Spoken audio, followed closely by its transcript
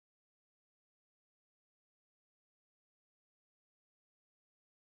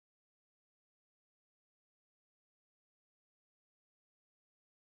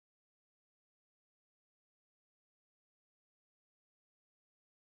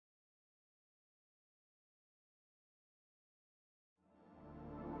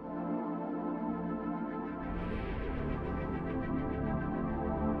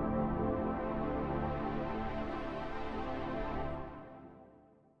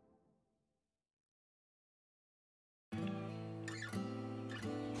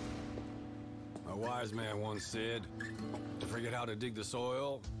wise man once said, to forget how to dig the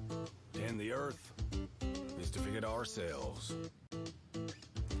soil, tend the earth, is to forget ourselves.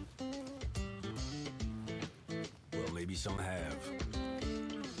 Well, maybe some have,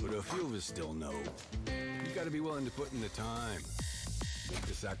 but a few of us still know. You gotta be willing to put in the time, make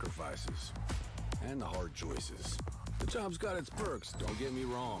the sacrifices, and the hard choices. The job's got its perks, don't get me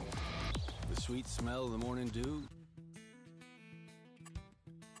wrong. The sweet smell of the morning dew.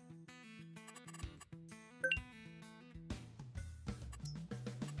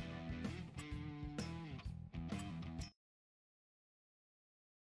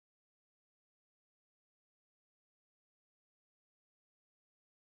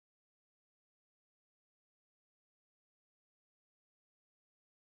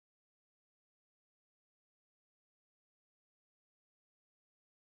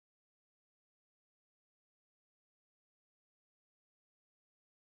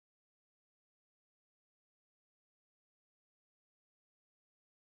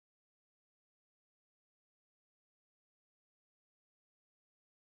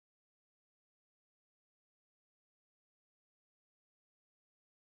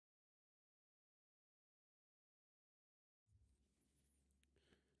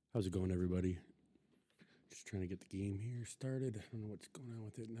 How's it going, everybody? Just trying to get the game here started. I don't know what's going on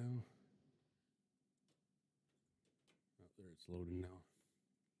with it now. Oh, there, it's loading now.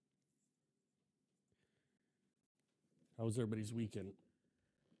 How was everybody's weekend?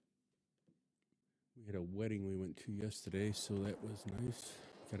 We had a wedding we went to yesterday, so that was nice.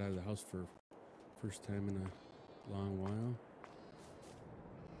 Got out of the house for first time in a long while.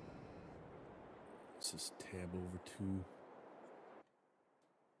 Let's just tab over to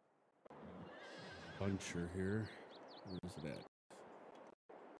Buncher here. Where is it at?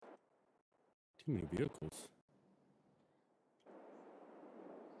 Too many vehicles.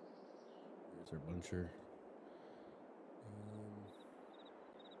 There's our Buncher.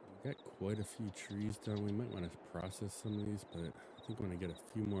 We got quite a few trees down. We might want to process some of these, but I think when I get a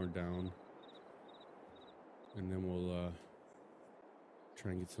few more down, and then we'll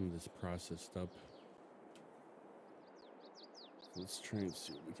try and get some of this processed up. So let's try and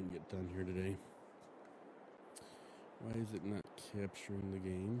see what we can get done here today. Why is it not capturing the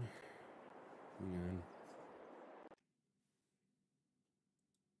game? Hang on.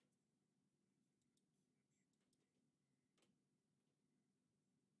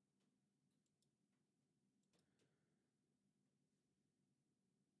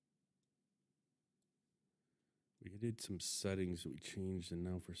 We did some settings that we changed, and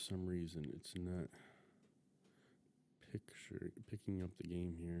now for some reason it's not picking up the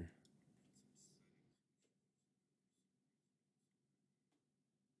game here.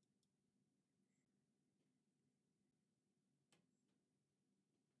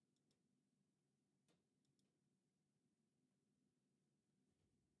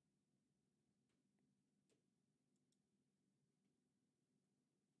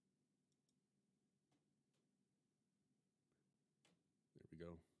 There we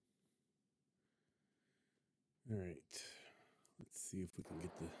go. All right. Let's see if we can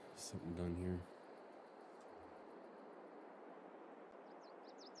get something done here.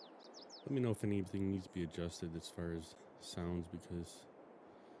 Let me know if anything needs to be adjusted as far as sounds, because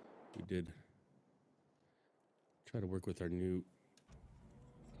we did try to work with our new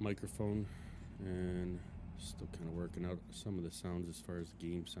microphone and still kind of working out some of the sounds as far as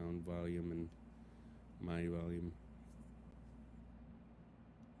game sound volume and my volume.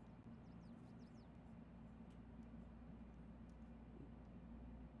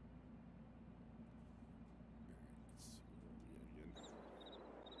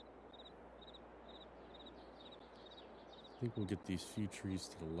 I think we'll get these few trees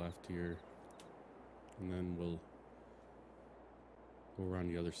to the left here, and then we'll go around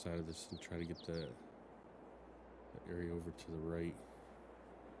the other side of this and try to get that area over to the right.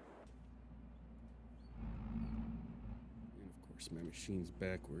 And of course my machine's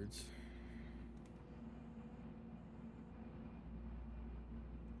backwards.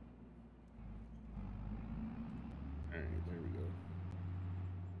 Alright, there we go.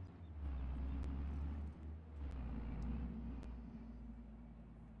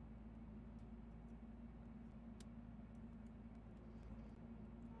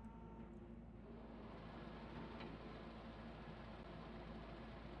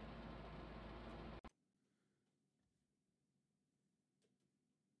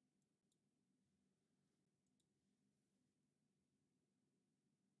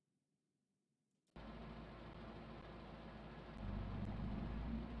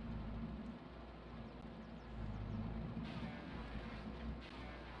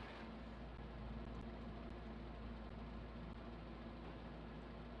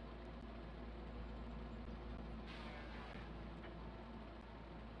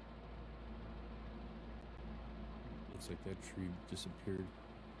 Looks like that tree disappeared.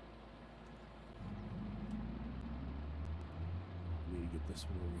 I need to get this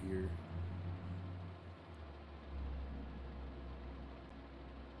one over here.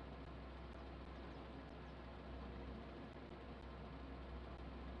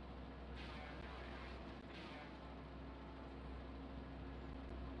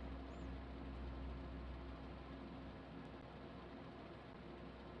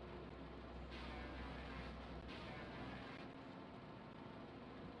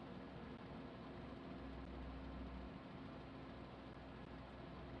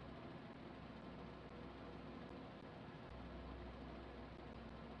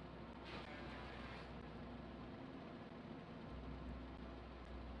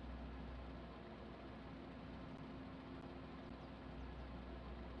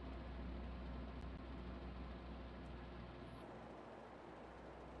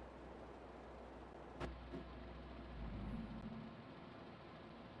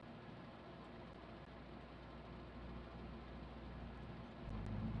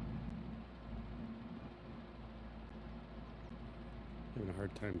 Having a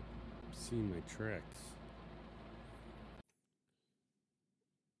hard time seeing my tracks.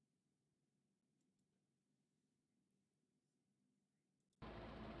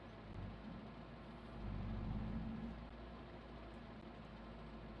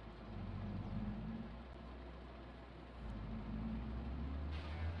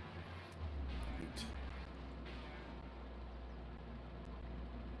 Right.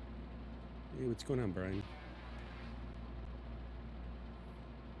 Hey, what's going on, Brian?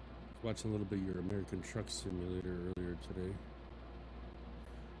 Watching a little bit of your American Truck Simulator earlier today.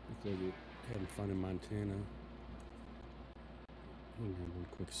 Looked like you're having fun in Montana. Hang on one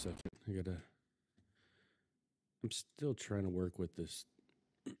quick second. I'm still trying to work with this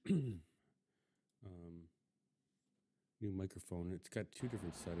new microphone. It's got two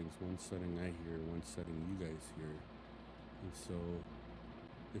different settings. One setting I hear, one setting you guys hear. And so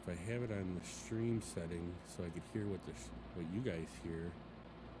if I have it on the stream setting so I could hear what you guys hear,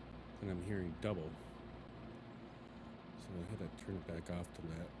 and I'm hearing double. So I had to turn it back off to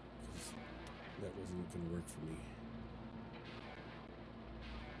that because that wasn't going to work for me.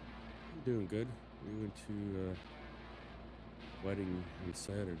 I'm doing good. We went to a wedding on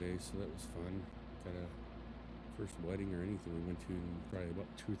Saturday, so that was fun. Got a first wedding or anything we went to in probably about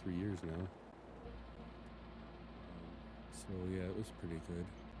 2 or 3 years now. So yeah, it was pretty good.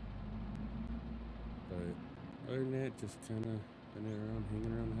 But other than that, just kind of been around,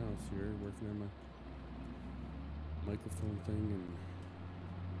 hanging around the house here, working on my microphone thing and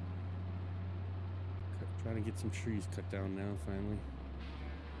trying to get some trees cut down now, finally.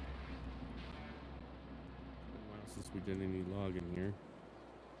 It's been a while since we did any logging here.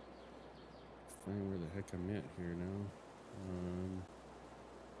 Find where the heck I'm at here now.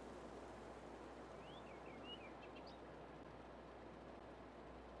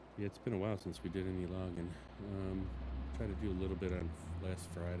 Yeah, it's been a while since we did any logging. Tried to do a little bit on last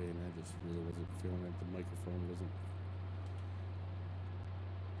Friday, and I just really wasn't feeling it. The microphone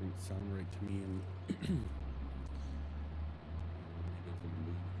didn't sound right to me, and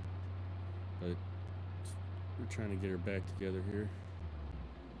but we're trying to get her back together here.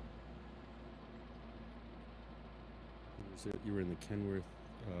 You were in the Kenworth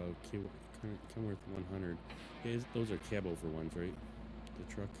 100. Yeah, those are cab over ones, right? The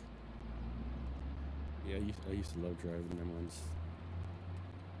truck. Yeah, I used to love driving them ones.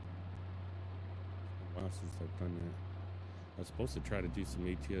 Wow, since I've done that. I was supposed to try to do some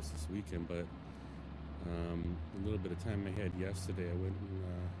ATS this weekend, but a little bit of time I had yesterday, I went and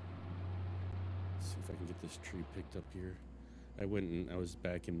see if I can get this tree picked up here. I was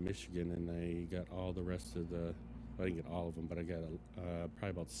back in Michigan, and I got all the rest of the. I didn't get all of them, but I got probably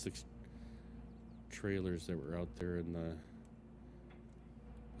about 6 trailers that were out there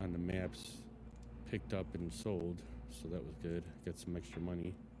on the maps picked up and sold, so that was good. Got some extra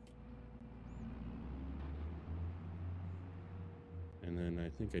money. And then I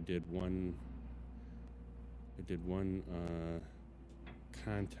think I did one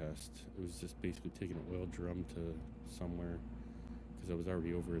contest. It was just basically taking an oil drum to somewhere, because I was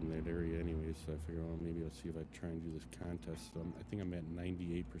already over in that area anyway, so I figured, well, maybe I'll see if I try and do this contest. So I think I'm at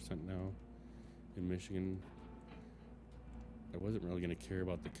 98% now in Michigan. I wasn't really going to care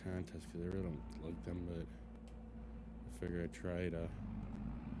about the contest because I really don't like them, but I figured I'd try to.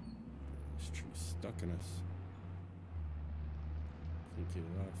 This tree's stuck in us. Can't get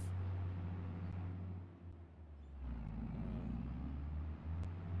it off.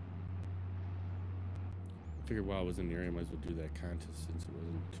 I figured while I was in the area, I might as well do that contest since it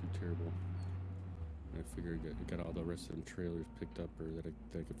wasn't too terrible. I I figured I got all the rest of them trailers picked up, or that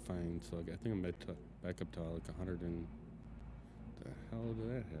I could find. So I think I'm back up to like 100 and the hell did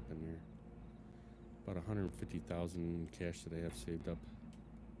that happen there? About 150,000 cash that I have saved up.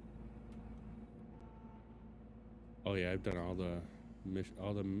 Oh yeah, I've done all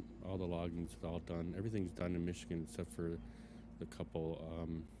the logging's all done. Everything's done in Michigan except for the couple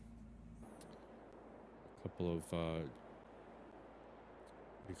of what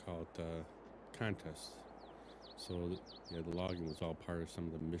do you call it, contests. So yeah, the logging was all part of some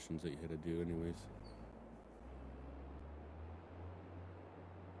of the missions that you had to do anyways.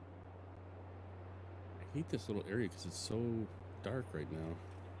 I hate this little area because it's so dark right now.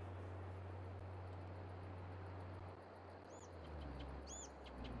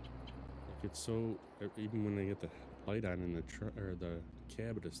 Like it's so, even when I get the light on in the truck or the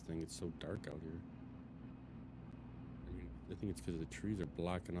cab of this thing, it's so dark out here. I mean, I think it's because the trees are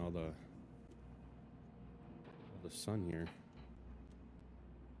blocking all the sun here.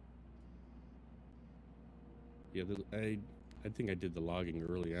 Yeah, I think I did the logging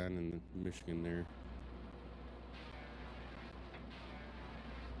early on in Michigan there.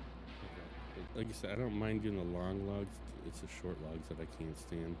 Like I said, I don't mind doing the long logs. It's the short logs that I can't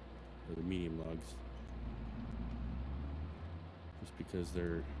stand, or the medium logs. Just because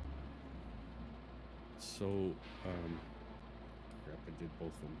they're so, crap, I did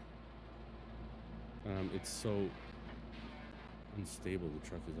both of them. It's so unstable. The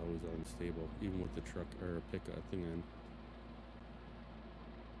truck is always unstable, even with the truck or a pickup thing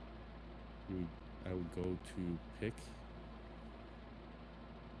on. I would go to pick.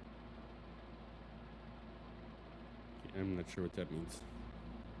 I'm not sure what that means.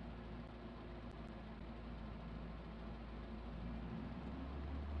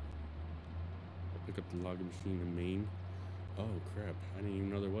 I'll pick up the logging machine in Maine. Oh crap, I didn't even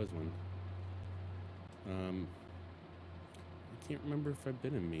know there was one. I can't remember if I've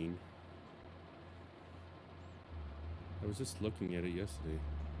been in Maine. I was just looking at it yesterday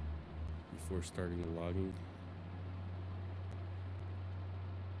before starting the logging.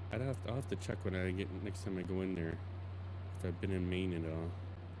 I'll have to check when I get next time I go in there if I've been in Maine at all.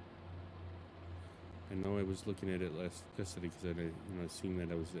 I know I was looking at it yesterday because I seen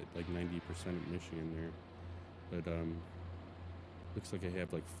that I was at like 90% at Michigan there, but looks like I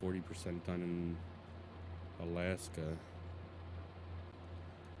have like 40% done in Alaska,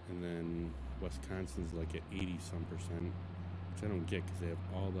 and then Wisconsin's like at 80-some percent, which I don't get because they have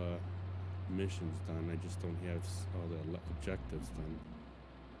all the missions done. I just don't have all the objectives done.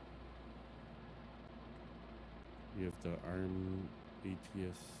 You have the ARM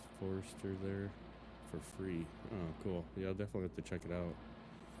ATS Forester there for free. Oh, cool. Yeah, I'll definitely have to check it out.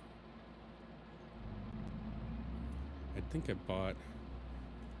 I think I bought...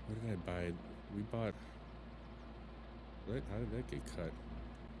 What did I buy? We bought... What? How did that get cut?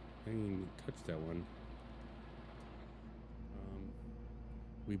 I didn't even touch that one.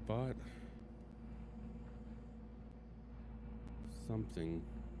 We bought... something.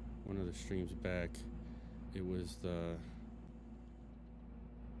 One of the streams back. It was the...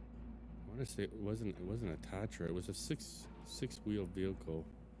 I want to say it wasn't a Tatra. It was a six-wheel vehicle,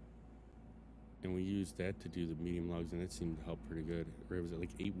 and we used that to do the medium logs, and it seemed to help pretty good. Or it was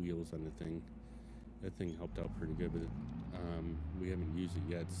like 8 wheels on the thing. That thing helped out pretty good, but we haven't used it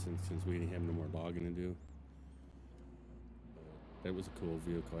yet since we didn't have no more logging to do. That was a cool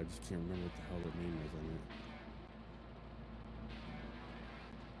vehicle. I just can't remember what the hell the name was on it.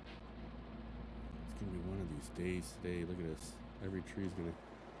 It's gonna be one of these days today. Look at this. Every tree's gonna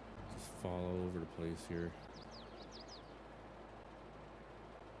just fall all over the place here.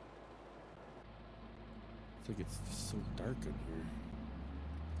 It's like it's just so dark in here.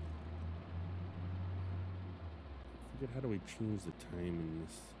 I forget, how do we change the time in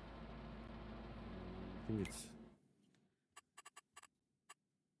this? I think it's...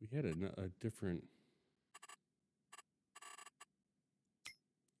 We had a different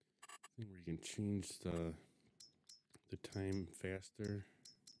thing where you can change the time faster.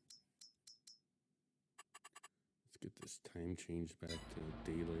 Let's get this time changed back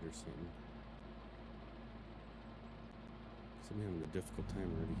to daylight or something. I'm having a difficult time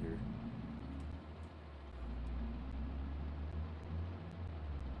already here.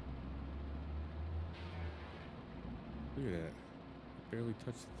 Look at that. I barely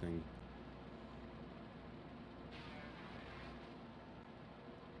touched the thing.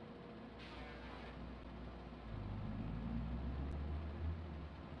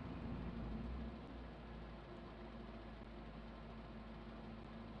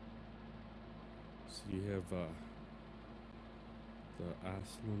 So you have the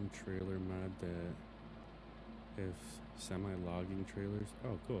Aslan trailer mod that have semi-logging trailers.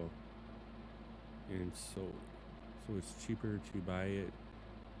 Oh, cool. And so it's cheaper to buy it.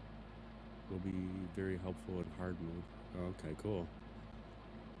 Will be very helpful in hard mode. Okay, cool.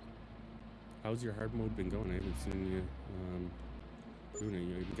 How's your hard mode been going? I haven't seen you doing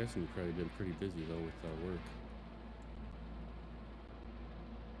it. I'm guessing you've probably been pretty busy though with work.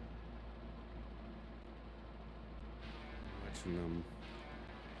 Watching one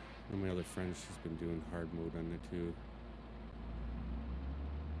of my other friends, she's been doing hard mode on it too.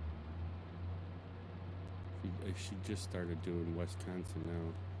 She just started doing Wisconsin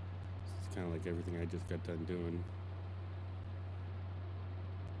now. It's kind of like everything I just got done doing.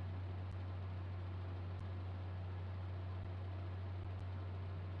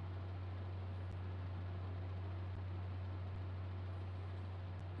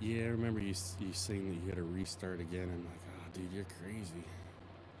 Yeah, I remember you saying that you had to restart again. I'm like, oh, dude, you're crazy.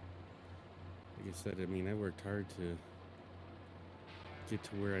 Like I said, I mean, I worked hard to get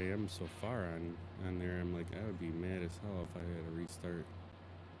to where I am so far on there. I'm like, I would be mad as hell if I had to restart.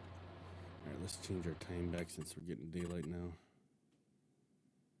 All right, let's change our time back since we're getting daylight now.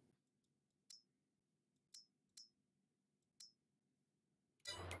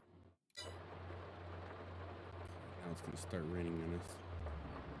 Now it's gonna start raining on us.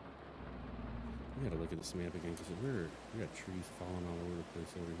 We gotta look at this map again because we got trees falling all over the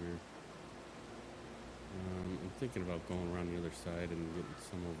place over here. I'm thinking about going around the other side and getting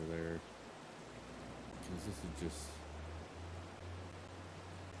some over there because this is just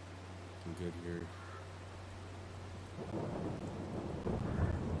good here.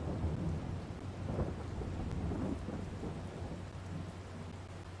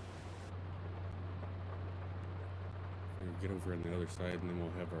 We'll get over on the other side and then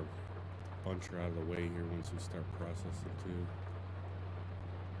we'll have our buncher out of the way here once we start processing too.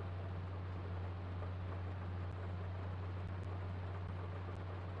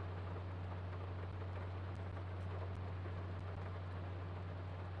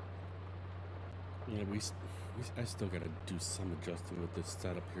 Yeah, I still gotta do some adjusting with this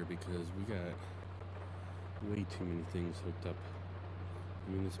setup here because we got way too many things hooked up.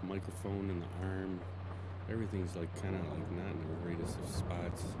 I mean, this microphone and the arm, everything's like kind of like not in the greatest of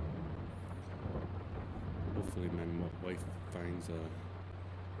spots. Hopefully my wife finds a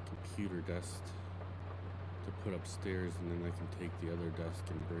computer desk to put upstairs and then I can take the other desk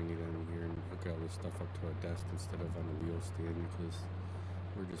and bring it in here and hook all this stuff up to a desk instead of on a wheel stand because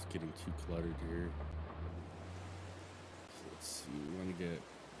we're just getting too cluttered here. So let's see, we want to get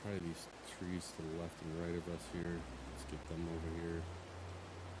probably these trees to the left and right of us here. Let's get them over here.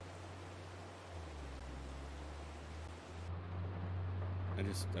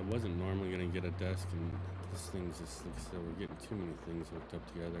 I wasn't normally going to get a desk and this thing's just, like I said, we're getting too many things hooked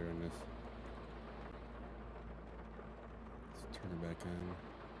up together on this. Let's turn it back on.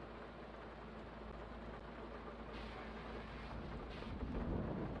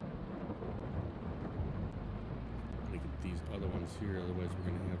 I'm gonna get these other ones here, otherwise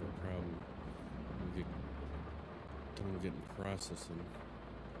we're gonna have a problem. We get done getting processing.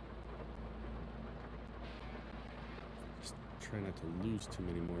 Just try not to lose too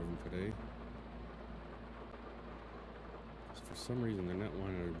many more of them today. For some reason, they're not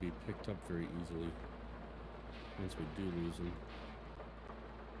wanting to be picked up very easily once we do lose them.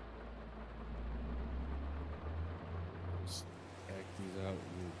 Let's back these out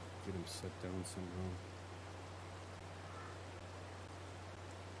and get them set down somehow.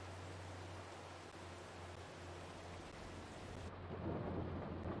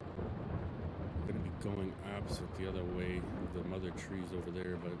 I'm going to be going opposite the other way of the mother trees over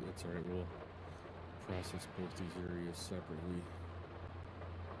there, but that's alright. We'll process both these areas separately.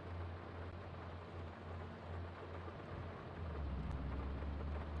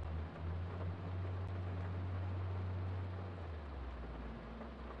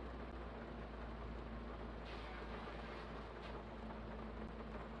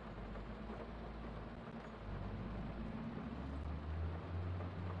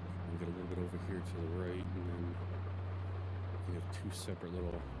 I'll get a little bit over here to the right, and then we have two separate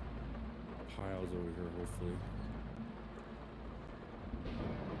little piles over here, hopefully.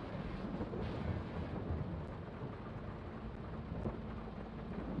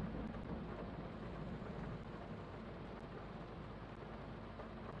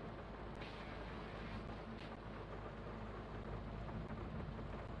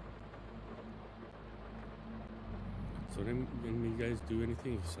 So didn't you guys do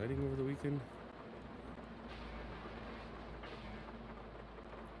anything exciting over the weekend?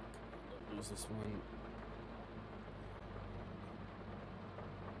 Don't lose this one.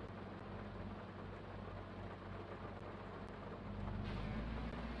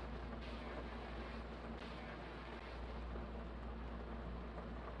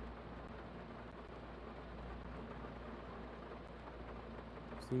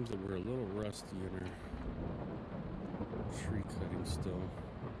 Seems that we're a little rusty in our tree cutting still.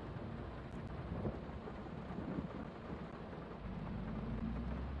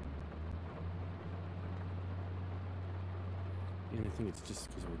 And I think it's just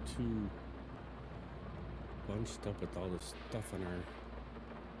because we're too bunched up with all this stuff on our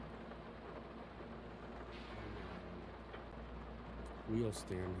wheel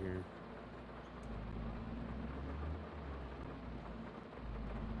stand here.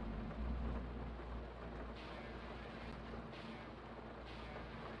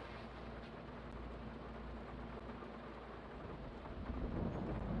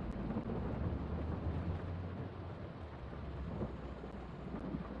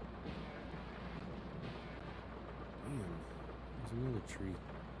 Another tree.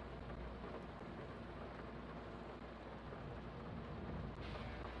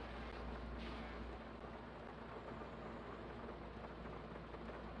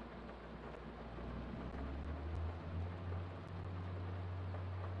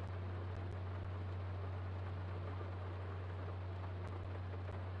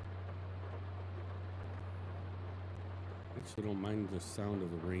 Actually, don't mind the sound of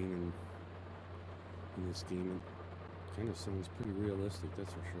the rain in this game. Kind of sounds pretty realistic,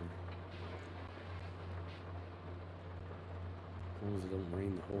 that's for sure. As long as it don't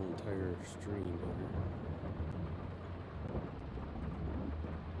rain the whole entire stream over.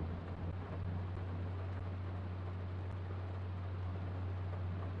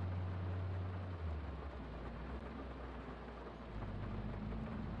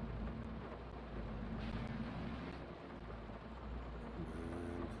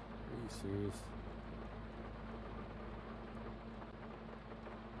 Man, are you serious?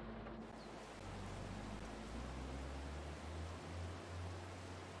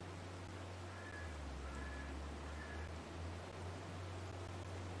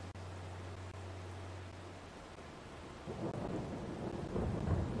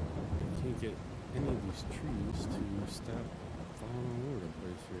 Get any of these trees to stop falling all over the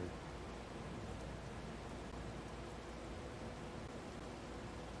place here.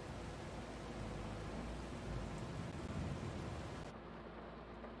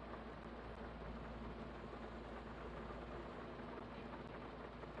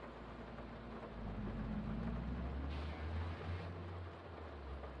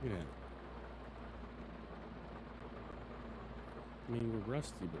 Yeah. I mean, we're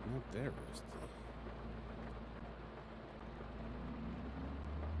rusty, but not that rusty.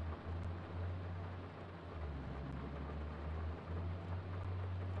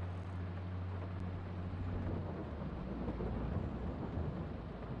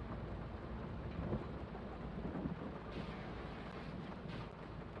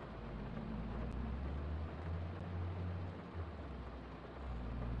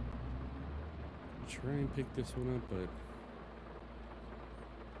 Try and pick this one up, but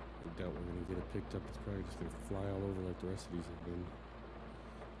I doubt we're going to get it picked up. It's probably just going to fly all over like the rest of these have been.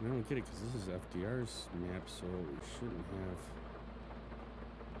 And I don't get it because this is FDR's map, so we shouldn't have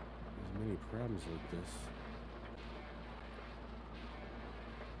as many problems like this.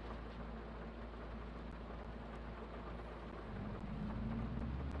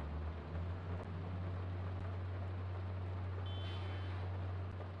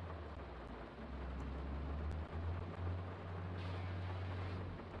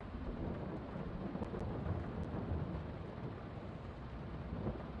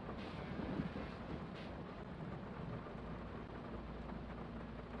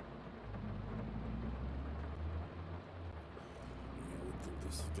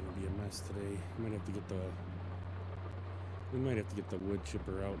 This is gonna be a mess today. We might have to get the wood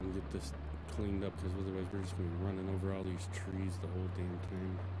chipper out and get this cleaned up, because otherwise we're just gonna be running over all these trees the whole damn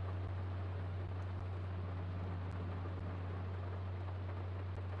time.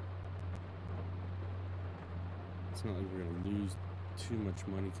 It's not like we're gonna lose too much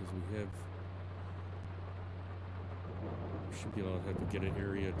money because we should be able to get an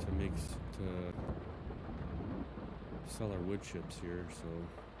area to sell our wood chips here, so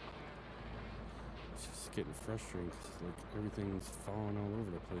it's just getting frustrating because like everything's falling all over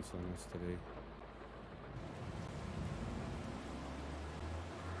the place on us today.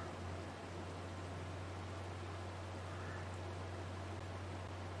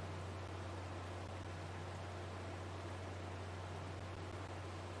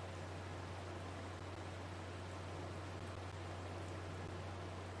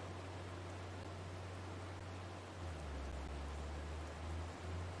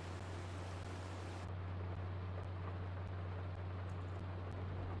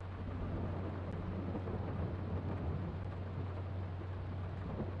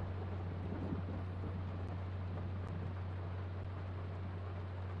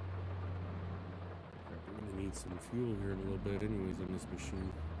 need some fuel here in a little bit anyways on this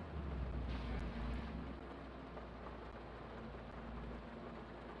machine.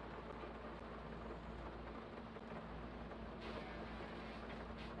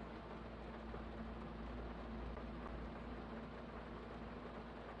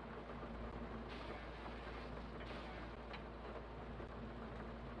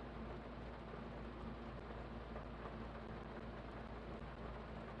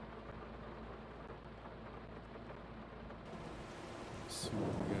 See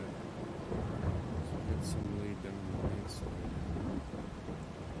what we got. So we got some laid down on the right side. I'm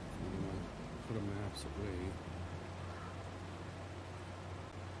gonna put a maps away.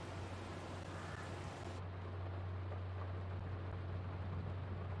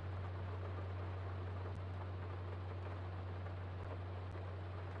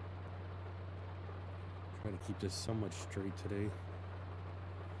 Try to keep this somewhat straight today.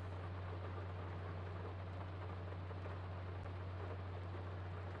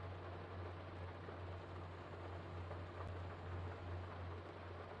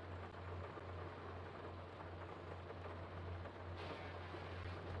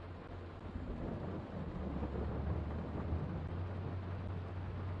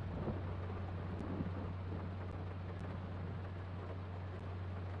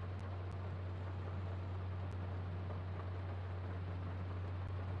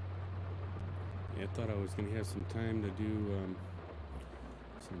 I thought I was going to have some time to do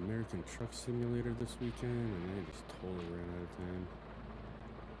some American Truck Simulator this weekend, and I just totally ran out of time.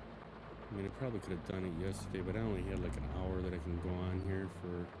 I mean, I probably could have done it yesterday, but I only had like an hour that I can go on here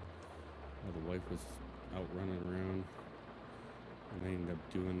for while the wife was out running around, and I ended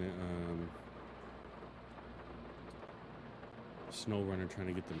up doing the snow runner, trying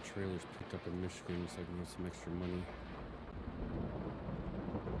to get them trailers picked up in Michigan so I can have some extra money.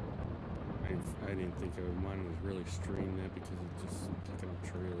 I didn't think I would want to really stream that because it's just picking up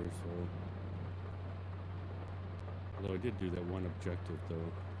trailers, so. Although I did do that one objective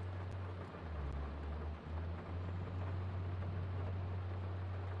though.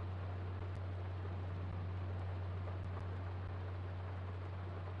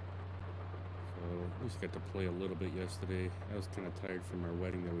 So I just got to play a little bit yesterday. I was kind of tired from our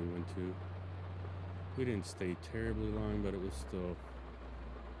wedding that we went to. We didn't stay terribly long, but it was still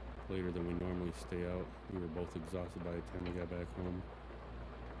later than we normally stay out. We were both exhausted by the time we got back home.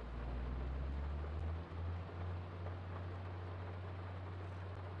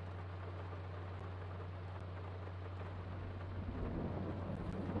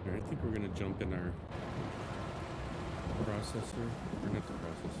 All right, I think we're gonna jump in our processor, or not the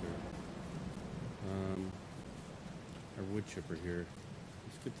processor, our wood chipper here.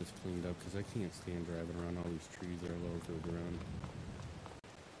 Let's get this cleaned up because I can't stand driving around all these trees that are low to the ground.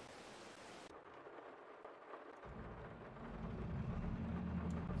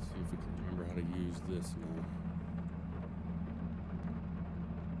 If we can remember how to use this now.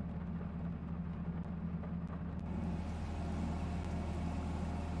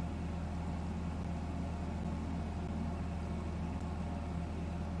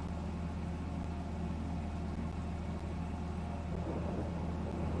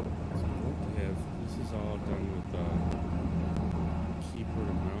 So what we have, this is all done with keyboard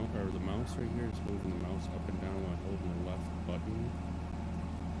and mouse, or the mouse right here. It's moving the mouse up and down while holding the left button.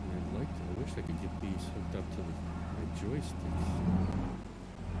 I wish I could get these hooked up to my joysticks.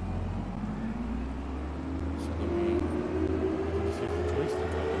 So that we can just hit the joystick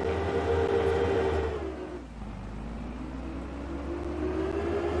up and down.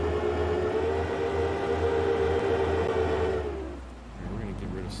 Alright, we're going to get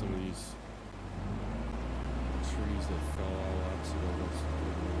rid of some of these trees that fell all out, so that's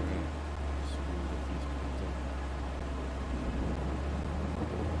where we're at. So we can get these picked up.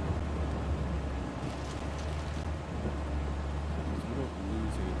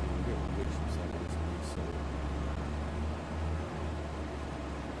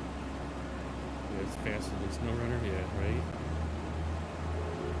 Faster than Snow Runner, yeah, right?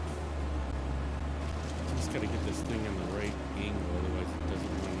 Just gotta get this thing on the right angle, otherwise it doesn't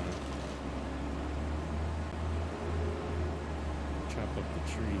want to chop up the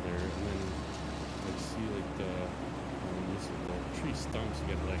tree there. And then I see like the tree stumps, you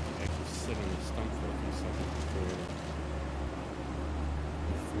gotta like actually sit on the stump for a few seconds before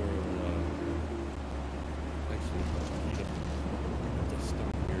it'll actually heat up the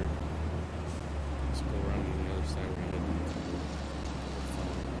stump here. Let's go around on the other side. We're going to do a couple of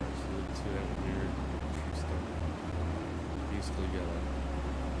following cars. So you can see that one here. Tree stump. Basically, you gotta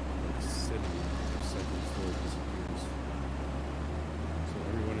like sit on it for a second before it disappears. So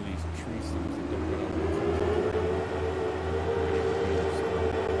every one of these tree stumps that don't get out of the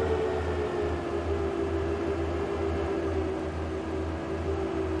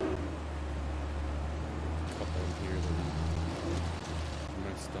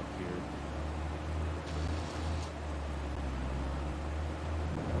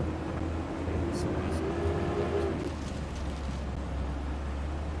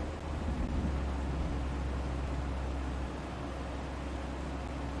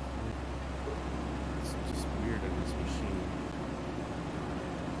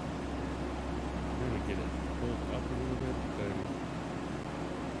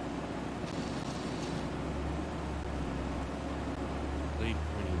blade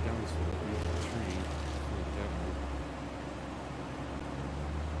pointing down so that we hit the tree. Like that one.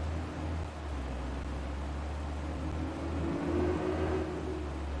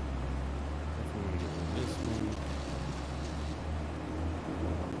 Definitely want to get this one.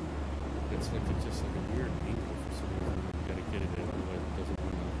 It's like it's just like a weird angle for some reason. You gotta get it in, otherwise it doesn't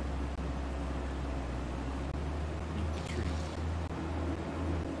want to meet the tree.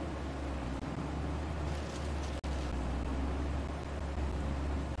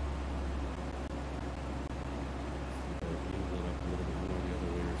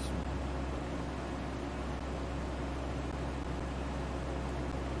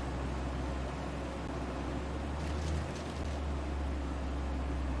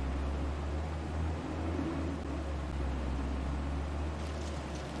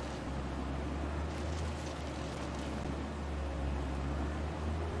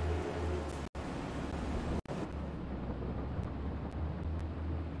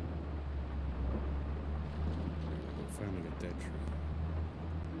 Finally got that tree.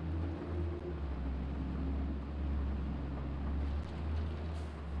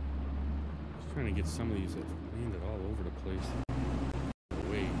 Just trying to get some of these that landed all over the place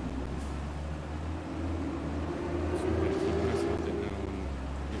away. So we gotta keep messing with it now and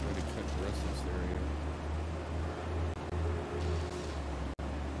get ready to cut the rest of this area.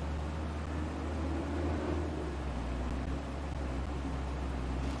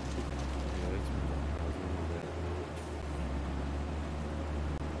 Yeah, that's more than that.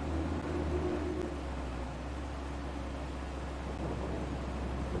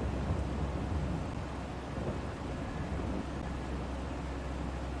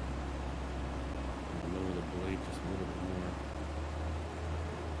 Lower the blade just a little bit more.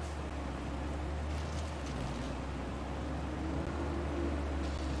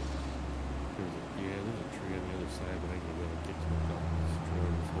 There's a tree on the other side, but I ain't gonna be able to get to it without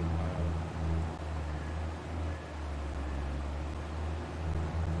destroying this whole pile.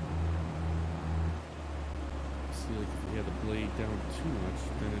 See, like if we had the blade down too much,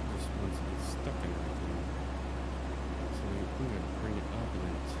 then it just wants to get stuck in everything. So I think I'd bring it up and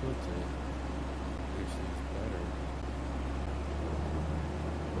then tilt it. Actually, it's better.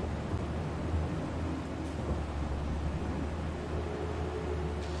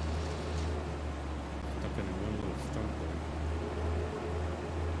 Stuck in one little stump there.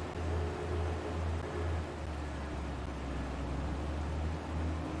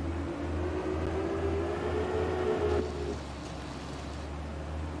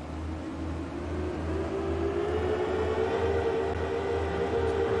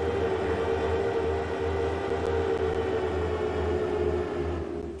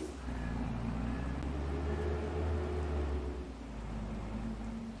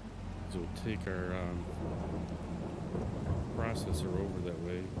 So we'll take our processor over that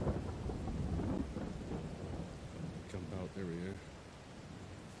way. Jump out, there we go.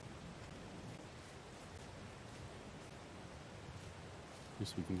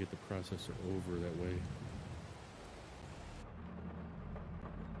 Just so we can get the processor over that way.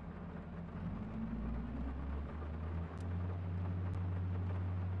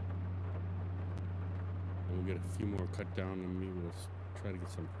 And we'll get a few more cut down and maybe we'll try to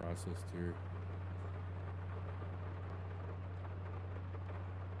get some processed here.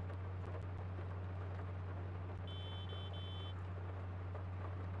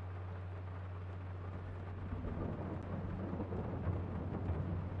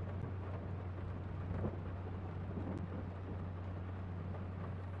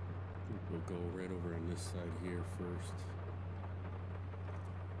 I think we'll go right over on this side here first.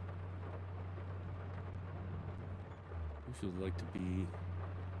 Usually like to be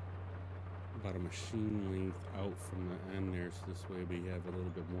about a machine length out from the end there, so this way we have a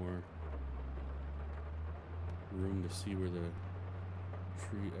little bit more room to see where the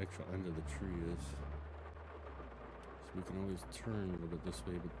actual end of the tree is. So we can always turn a little bit this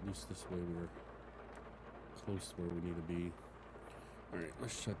way, but at least this way we're close to where we need to be. Alright,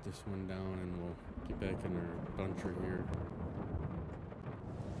 let's shut this one down and we'll get back in our buncher here.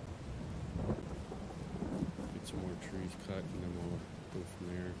 Get some more trees cut and then we'll go from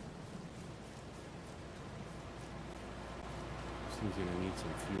there. This thing's gonna need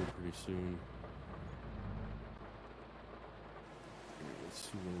some fuel pretty soon. Alright, let's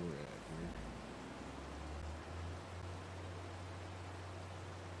see where we're at here.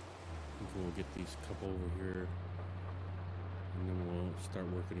 I think we'll get these couple over here and then we'll start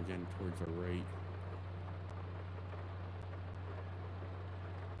working again towards our right.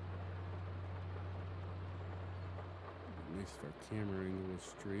 Nice if our camera angle is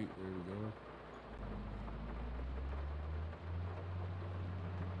straight. There we go.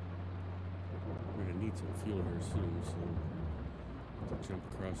 need some fuel here soon, so we'll have to jump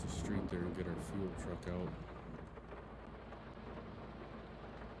across the street there and get our fuel truck out.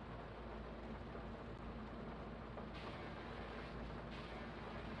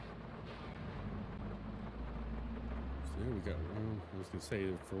 So there we got one. I was going to say,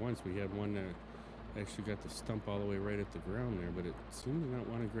 for once we had one that actually got the stump all the way right at the ground there, but it seemed to not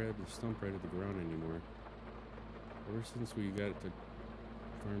want to grab the stump right at the ground anymore. Ever since we got it to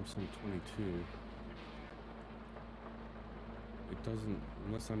Farm Sim 22, it doesn't,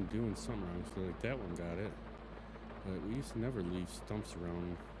 unless I'm doing something wrong. So like that one got it, but we used to never leave stumps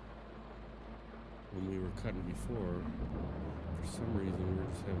around when we were cutting before. For some reason, we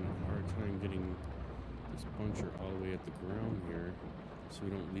were just having a hard time getting this buncher all the way at the ground here, so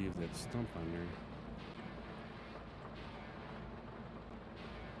we don't leave that stump on there.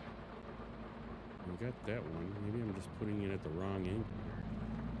 We got that one. Maybe I'm just putting it at the wrong angle.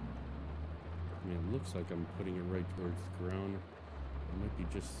 I mean, it looks like I'm putting it right towards the ground. It might be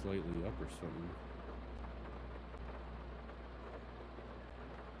just slightly up or something.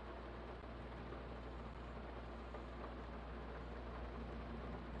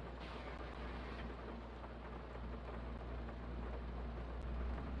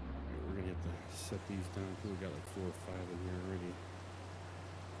 Alright, we're gonna have to set these down. We got like 4 or 5 in here already.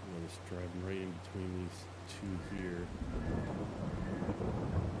 I'm just driving right in between these two here.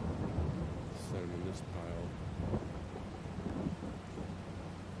 Set them in this pile.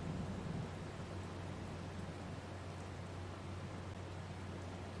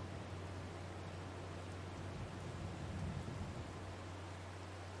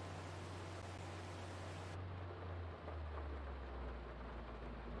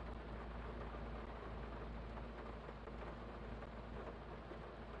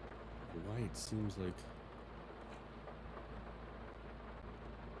 Why it seems like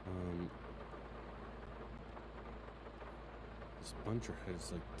this buncher head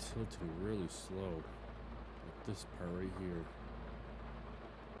is like tilting really slow, like this part right here,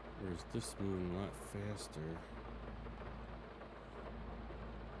 whereas this moving a lot faster.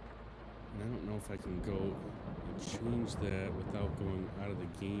 And I don't know if I can go and change that without going out of the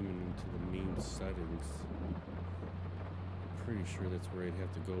game and into the main settings. Pretty sure that's where I'd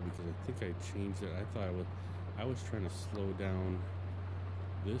have to go, because I think I changed it. I thought I was trying to slow down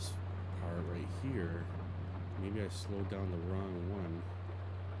this part right here. Maybe I slowed down the wrong one.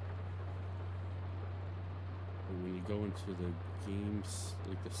 But when you go into the games,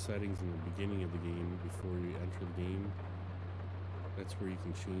 like the settings in the beginning of the game before you enter the game, that's where you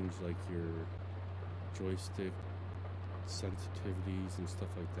can change like your joystick sensitivities and stuff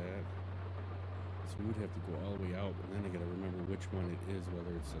like that. So we would have to go all the way out, and then I gotta remember which one it is,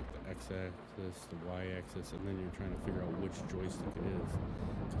 whether it's like the x-axis, the y-axis, and then you're trying to figure out which joystick it is,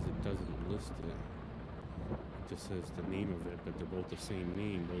 because it doesn't list it. It just says the name of it, but they're both the same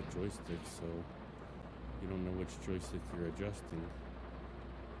name, both joysticks, so you don't know which joystick you're adjusting.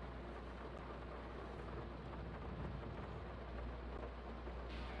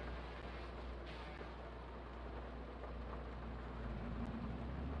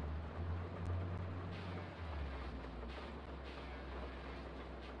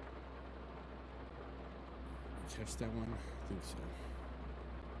 Catch that one? I think so.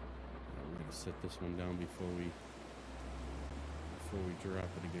 We're gonna set this one down before we drop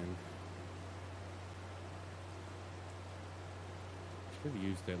it again. Should have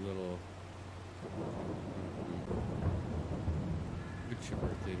used that little wood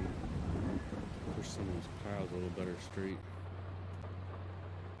chipper thing to push some of these piles a little better straight.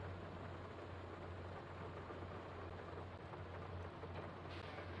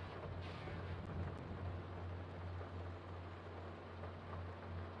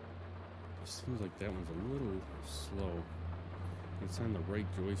 Seems like that one's a little slow. It's on the right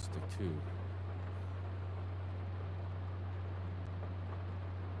joystick too.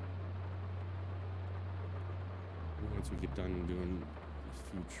 Once we get done doing these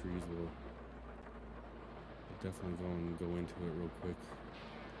few trees, we'll definitely go into it real quick.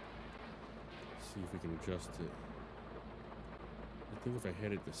 See if we can adjust it. I think if I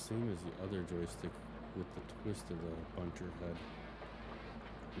had it the same as the other joystick with the twist of the buncher head,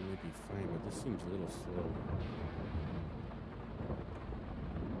 it might be fine, but this seems a little slow.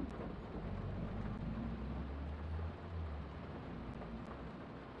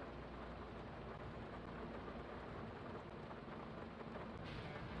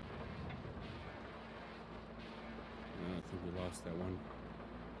 No, I think we lost that one.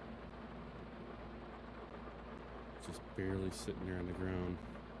 Just barely sitting there on the ground.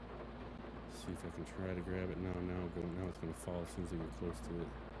 See if I can try to grab it now. Now it's gonna fall as soon as I get close to it.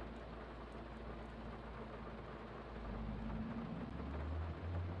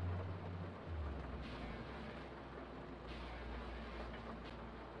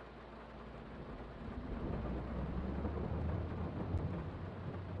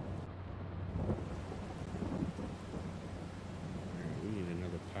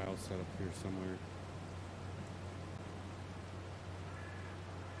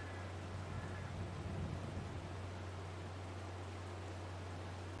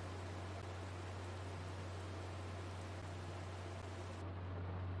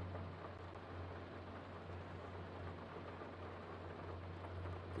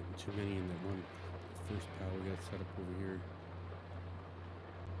 Too many in that one first pile we got set up over here.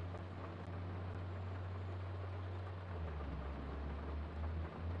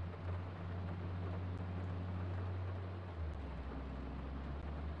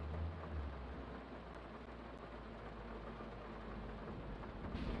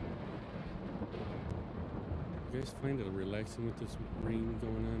 You guys find it relaxing with this rain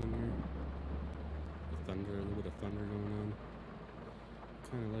going on in here? The thunder, a little bit of thunder going on.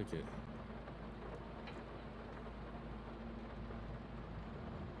 Kind of like it.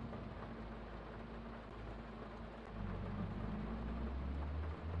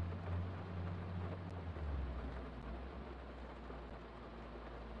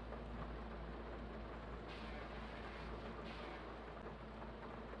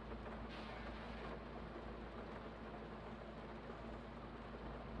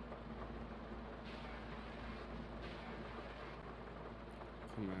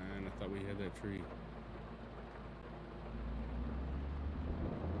 Come on, I thought we had that tree.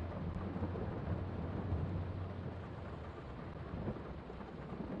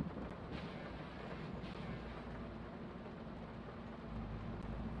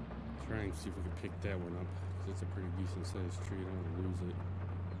 Try and see if we can pick that one up, because it's a pretty decent sized tree. I don't want to lose it.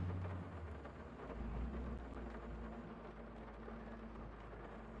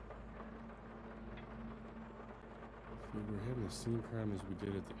 We're having the same problem as we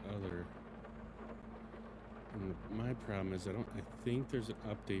did at the other. And my problem is I think there's an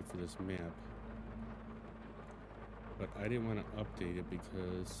update for this map. But I didn't want to update it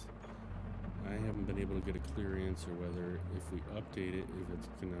because I haven't been able to get a clear answer whether if we update it, if it's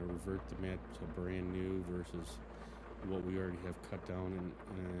going to revert the map to brand new versus what we already have cut down,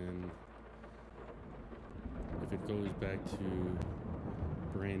 and if it goes back to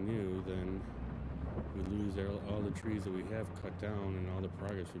brand new, then we lose all the trees that we have cut down and all the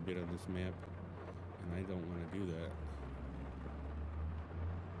progress we made on this map, and I don't want to do that.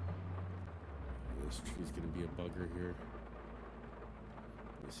 This tree's going to be a bugger here.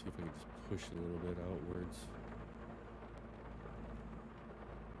 Let's see if I can just push it a little bit outwards.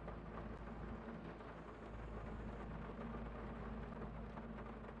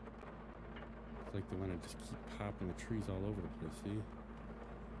 It's like they want to just keep popping the trees all over the place, see?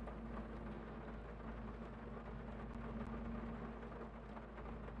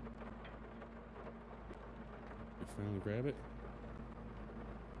 You finally grab it?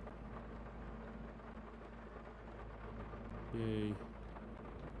 Yay.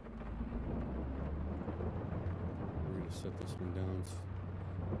 We're going to set this one down. It's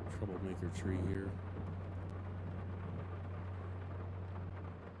a troublemaker tree here.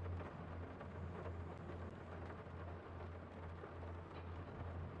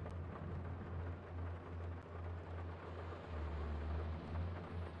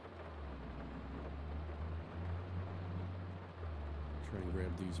 Try and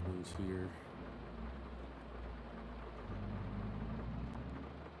grab these ones here.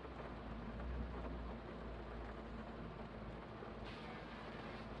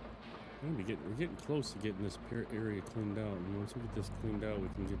 We're getting close to getting this area cleaned out, and once we get this cleaned out, we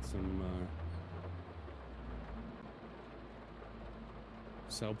can get some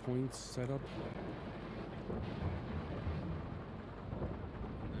cell points set up.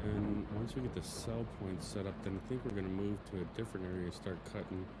 And once we get the cell points set up, then I think we're going to move to a different area and start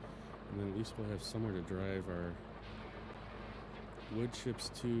cutting, and then at least we'll have somewhere to drive our wood chips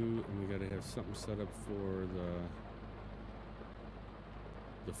to, and we got to have something set up for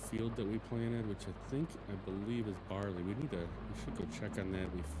the field that we planted, which I believe is barley. We should go check on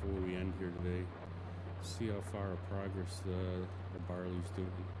that before we end here today. See how far of progress the barley's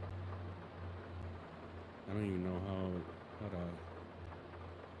doing. I don't even know how to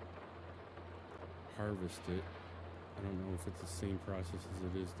harvest it. I don't know if it's the same process as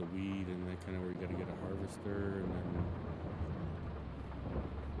it is the weed and that kind of where you got to get a harvester and then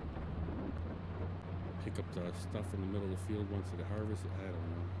pick up the stuff in the middle of the field once it harvests. I don't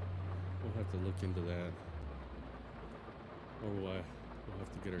know. We'll have to look into that. Or we'll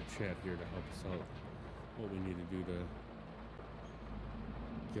have to get our chat here to help us out what we need to do to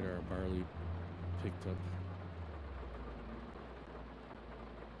get our barley picked up.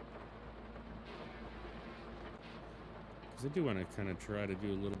 Because I do want to kind of try to do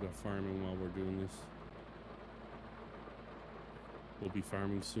a little bit of farming while we're doing this. We'll be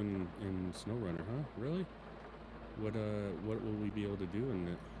farming soon in SnowRunner, huh? Really? What will we be able to do in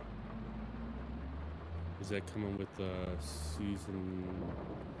it? Is that coming with season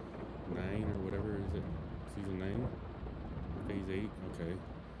 9 or whatever? Is it season 9? Phase 8? Okay.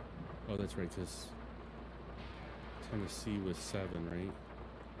 Oh, that's right, because Tennessee was 7, right?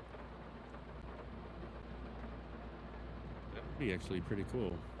 be actually pretty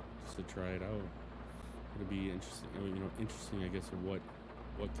cool just to try it out. It'll be interesting, interesting, I guess, of what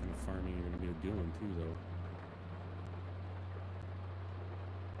kind of farming you're gonna be doing too, though.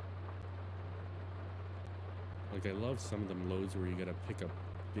 Like, I love some of them loads where you gotta pick up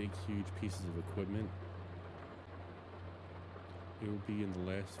big, huge pieces of equipment. It will be in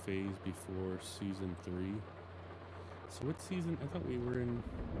the last phase before season 3. So what season? I thought we were in.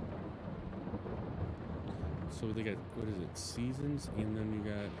 So they got, what is it? Seasons, and then you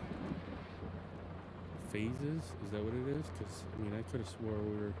got phases. Is that what it is? Because I mean, I could have swore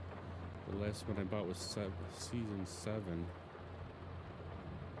we were. The last one I bought was season 7.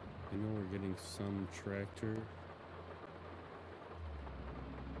 I know we're getting some tractor.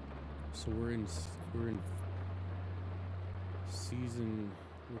 So we're in season,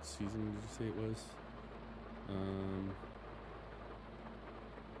 what season did you say it was?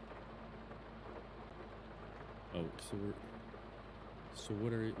 Oh, so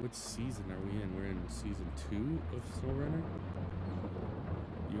what season are we in? We're in season 2 of SnowRunner?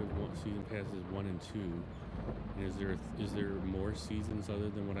 You have season passes 1 and 2. And is there more seasons other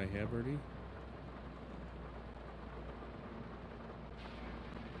than what I have already?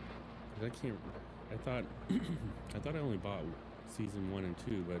 I thought I only bought season 1 and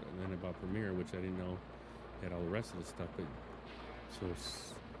 2, but then I bought Premiere, which I didn't know had all the rest of the stuff. But so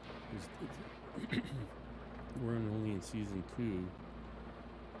we're only in season 2,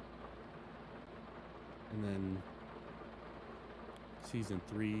 and then season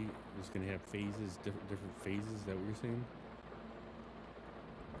 3 is going to have phases, different phases. Is that what you're saying?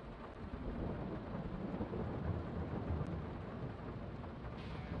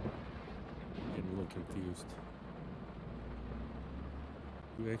 Confused.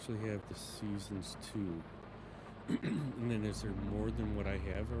 You actually have the seasons too. And then is there more than what I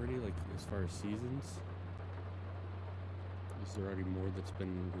have already, like as far as seasons? Is there already more that's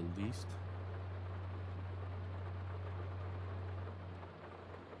been released?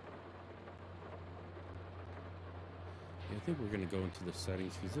 Yeah, I think we're gonna go into the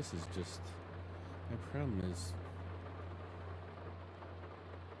settings because this is just, my problem is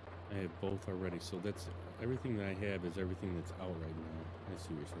I have both already, so that's everything that I have is everything that's out right now. I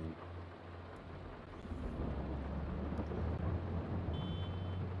see what you're saying.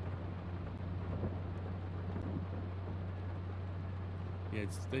 Yeah,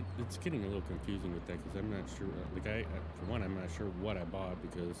 it's getting a little confusing with that because I'm not sure. Like for one, I'm not sure what I bought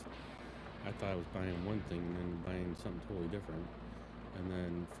because I thought I was buying one thing and then buying something totally different. And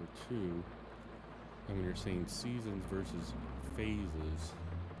then for 2, and when you're saying seasons versus phases.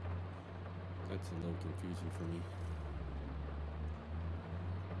 That's a little confusing for me.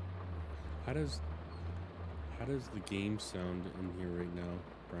 How does the game sound in here right now,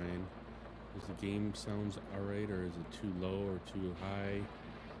 Brian? Is the game sounds alright, or is it too low or too high?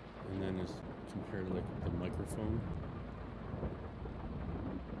 And then is compared to like the microphone?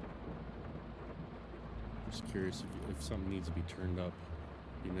 Just curious if something needs to be turned up.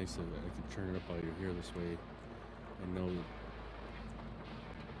 It'd be nice if I could turn it up while you're here. This way, I know.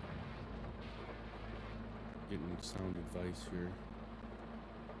 Getting sound advice here.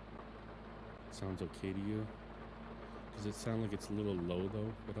 Sounds okay to you? Does it sound like it's a little low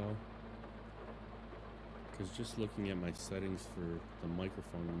though at all? Because just looking at my settings for the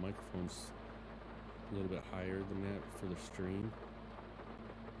microphone's a little bit higher than that for the stream.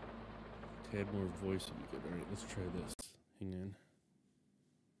 To add more voice would be good. Alright, let's try this. Hang on.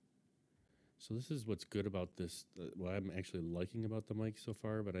 So this is what's good about this, what I'm actually liking about the mic so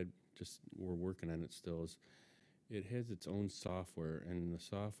far, but we're working on it still, is it has its own software, and the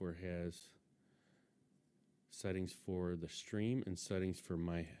software has settings for the stream and settings for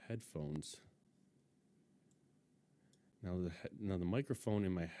my headphones. Now the microphone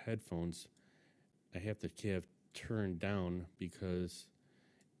in my headphones, I have to have turned down because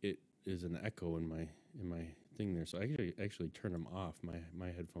it is an echo in my thing there. So I actually turn them off,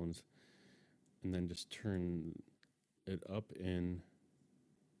 my headphones, and then just turn it up in.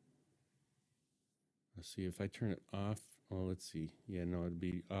 Let's see if I turn it off. Oh, let's see. Yeah, no, it'd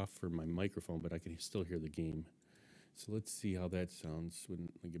be off for my microphone, but I can still hear the game. So let's see how that sounds when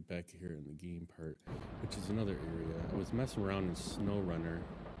I get back here in the game part, which is another area. I was messing around in SnowRunner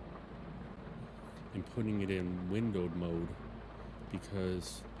and putting it in windowed mode,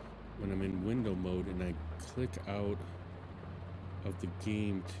 because when I'm in window mode and I click out of the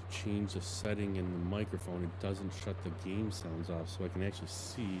game to change the setting in the microphone, it doesn't shut the game sounds off, so I can actually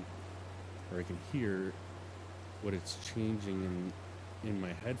see, or I can hear what it's changing in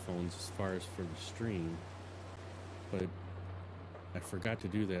my headphones as far as for the stream. But I forgot to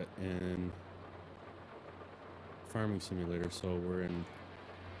do that, and farming simulator, so we're in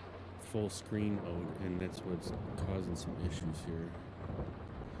full screen mode, and that's what's causing some issues here.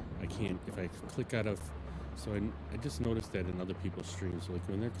 I can't, if I click out of, so I just noticed that in other people's streams, like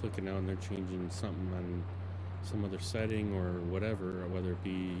when they're clicking out and they're changing something on some other setting or whatever, or whether it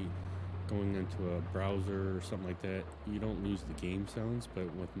be going into a browser or something like that, you don't lose the game sounds, but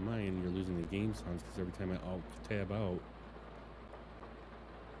with mine, you're losing the game sounds because every time I alt tab out,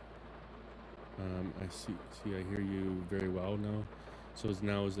 I see, I hear you very well now. So is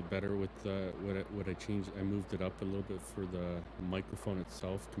it better with what I changed? I moved it up a little bit for the microphone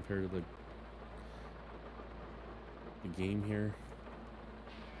itself compared to the game here.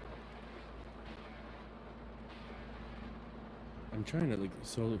 I'm trying to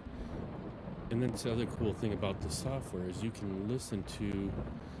and then the other cool thing about the software is you can listen to,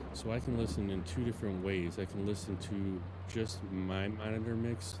 so I can listen in two different ways. I can listen to just my monitor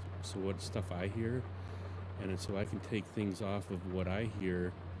mix, so what stuff I hear, and so I can take things off of what I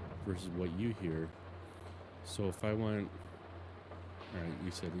hear versus what you hear. So if I want, all right,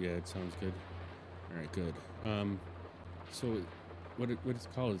 you said, yeah, it sounds good. All right, good. So what it's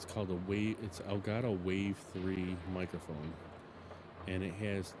called a Wave, it's Elgato Wave 3 microphone. And it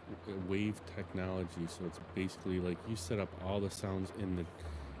has wave technology, so it's basically like you set up all the sounds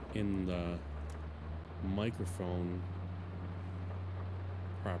in the microphone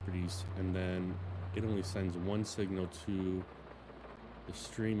properties, and then it only sends one signal to the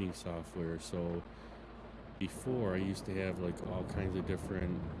streaming software. So before, I used to have like all kinds of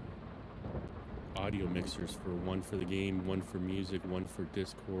different audio mixers, for one for the game, one for music, one for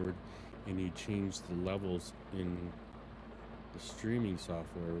Discord, and you change the levels in the streaming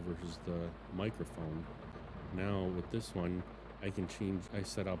software versus the microphone. Now with this one, I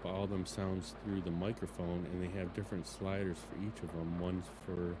set up all them sounds through the microphone, and they have different sliders for each of them. One's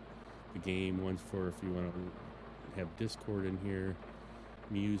for the game, one's for if you want to have Discord in here,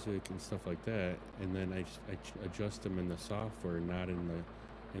 music and stuff like that, and then I adjust them in the software, not in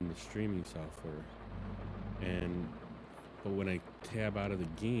the streaming software. But when I tab out of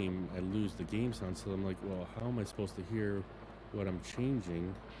the game, I lose the game sound, so I'm like, well, how am I supposed to hear what I'm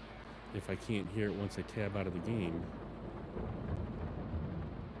changing if I can't hear it once I tab out of the game?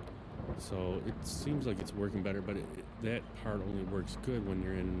 So it seems like it's working better, but that part only works good when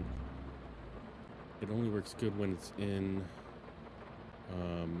you're in, it only works good when it's in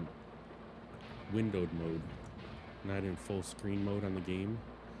windowed mode, not in full screen mode on the game,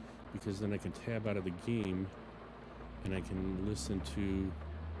 because then I can tab out of the game and I can listen to,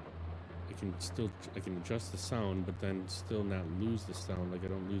 I can adjust the sound, but then still not lose the sound. Like I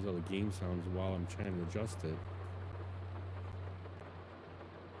don't lose all the game sounds while I'm trying to adjust it.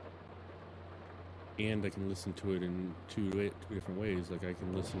 And I can listen to it in two different ways. Like I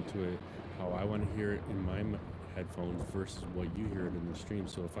can listen to it how I want to hear it in my headphones versus what you hear it in the stream.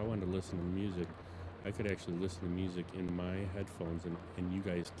 So if I wanted to listen to music, I could actually listen to music in my headphones, and you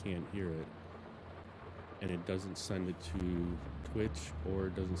guys can't hear it. And it doesn't send it to Twitch, or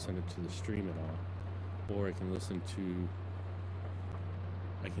it doesn't send it to the stream at all. Or I can listen through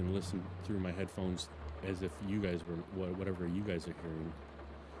my headphones as if you guys were, whatever you guys are hearing.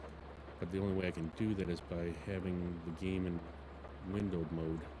 But the only way I can do that is by having the game in windowed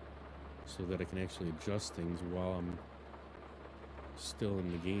mode, so that I can actually adjust things while I'm still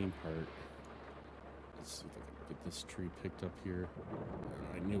in the game part. Let's see if I can get this tree picked up here.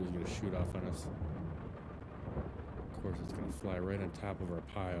 I knew it was going to shoot off on us. Of course, it's going to fly right on top of our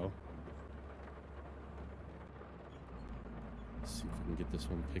pile. Let's see if we can get this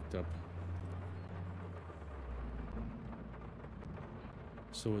one picked up.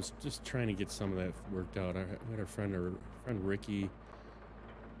 So it's just trying to get some of that worked out. I had our friend Ricky.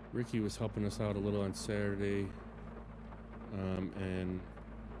 Ricky was helping us out a little on Saturday, and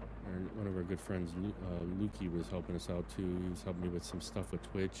one of our good friends, Lukey, was helping us out too. He was helping me with some stuff with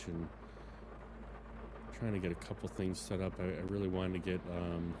Twitch and trying to get a couple things set up. I really wanted to get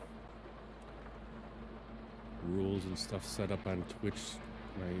rules and stuff set up on Twitch,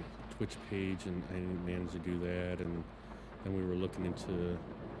 my Twitch page, and I didn't manage to do that. And then we were looking into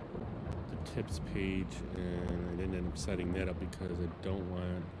the tips page, and I didn't end up setting that up because I don't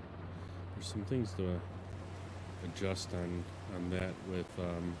want, there's some things to adjust on that with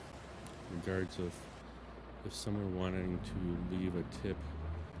regards of if someone wanting to leave a tip.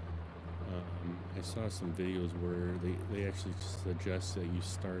 I saw some videos where they actually suggest that you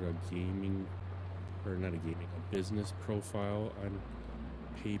start a gaming, or not a gaming, a business profile on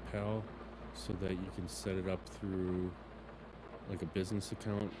PayPal, so that you can set it up through like a business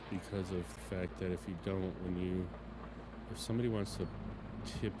account, because of the fact that if you don't, if somebody wants to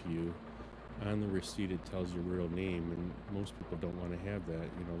tip you, on the receipt it tells your real name, and most people don't want to have that.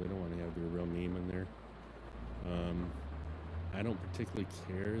 You know, they don't want to have their real name in there. I don't particularly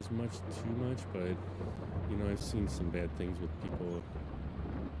care as much, too much, but you know, I've seen some bad things with people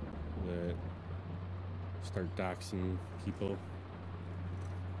that start doxing people,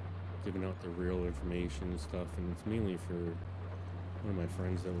 giving out their real information and stuff, and it's mainly for one of my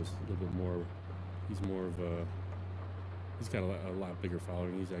friends that was a little bit more, he's more of a, he's got a lot bigger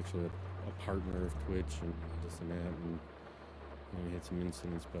following. He's actually a partner of Twitch and this and that, and you know, he had some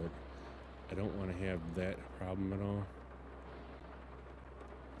incidents, but I don't want to have that problem at all.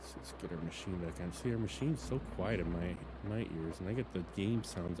 Let's get our machine back on. See, our machine's so quiet in my ears, and I get the game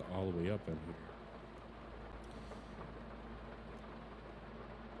sounds all the way up in here.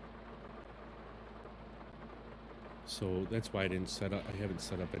 So that's why I haven't set up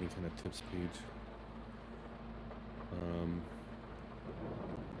any kind of tips page.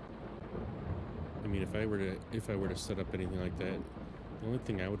 I mean, if I were to set up anything like that, the only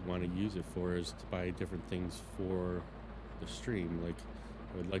thing I would want to use it for is to buy different things for the stream. Like,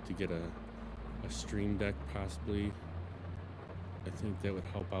 I would like to get a stream deck possibly. I think that would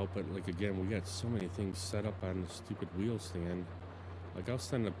help out, but like, again, we got so many things set up on the stupid wheel stand. Like, I'll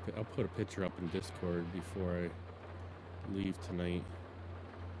put a picture up in Discord before I leave tonight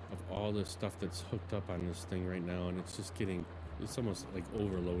of all the stuff that's hooked up on this thing right now, and it's almost like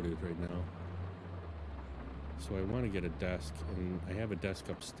overloaded right now. So I want to get a desk, and I have a desk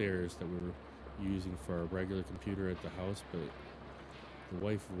upstairs that we're using for our regular computer at the house, but the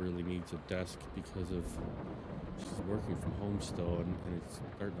wife really needs a desk because of she's working from home still, and it's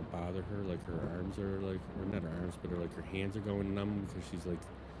starting to bother her. Like, her arms are like, or not her arms, but her hands are going numb because she's like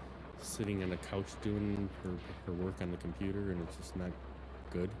sitting on the couch doing her work on the computer, and it's just not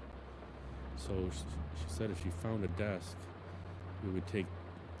good. So she said if she found a desk, we would take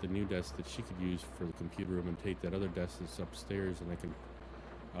the new desk that she could use for the computer room and take that other desk that's upstairs, and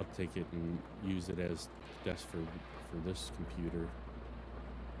I'll take it and use it as desk for this computer,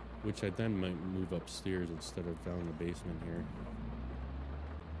 which I then might move upstairs instead of down in the basement here.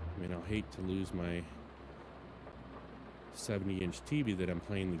 I mean, I'll hate to lose my 70-inch TV that I'm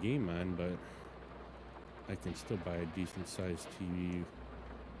playing the game on, but I can still buy a decent sized TV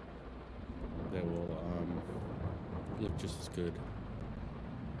that will look just as good.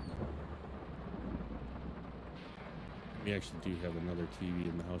 We actually do have another TV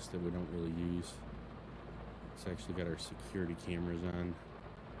in the house that we don't really use. It's actually got our security cameras on,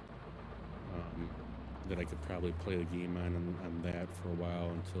 that I could probably play the game on that for a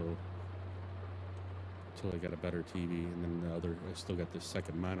while until I got a better TV. And then I still got this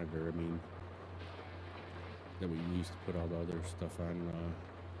second monitor, I mean, that we use to put all the other stuff on,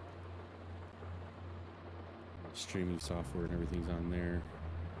 streaming software and everything's on there.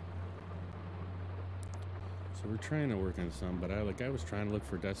 So we're trying to work on some, but I was trying to look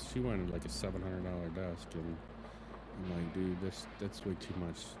for desks. She wanted like a $700 desk, and I'm like, dude, that's way too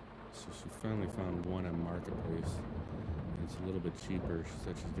much. So she finally found one on Marketplace, and it's a little bit cheaper. She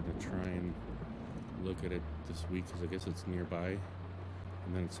said she's gonna try and look at it this week because I guess it's nearby,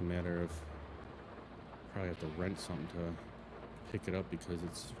 and then it's a matter of probably have to rent something to pick it up because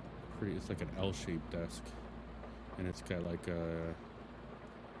it's like an L-shaped desk, and it's got like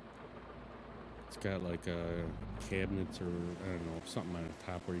cabinets or I don't know, something on the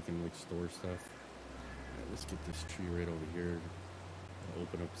top where you can like store stuff. Right, let's get this tree right over here. I'll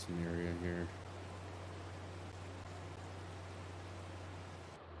open up some area here.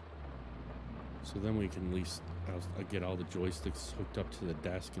 So then we can at least I'll get all the joysticks hooked up to the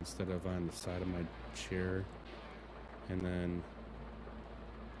desk instead of on the side of my chair. And then,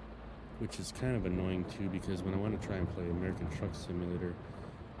 which is kind of annoying too, because when I want to try and play American Truck Simulator,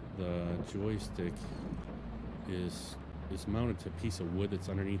 the joystick is mounted to a piece of wood that's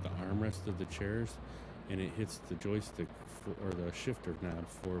underneath the armrest of the chairs, and it hits the joystick or the shifter knob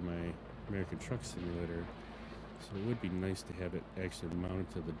for my American Truck Simulator. So it would be nice to have it actually mounted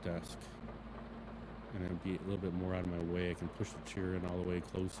to the desk, and it'd be a little bit more out of my way. I can push the chair in all the way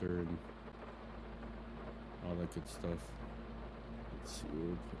closer and all that good stuff. Let's see,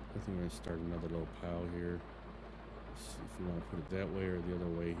 I think I'm going to start another little pile here. Let's see if we want to put it that way or the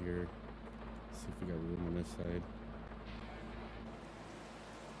other way here. Let's see if we got room on this side.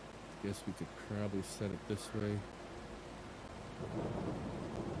 Guess we could probably set it this way.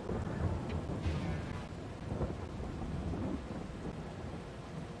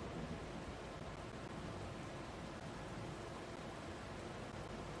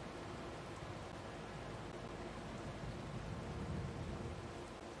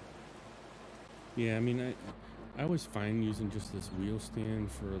 Yeah, I mean, I was fine using just this wheel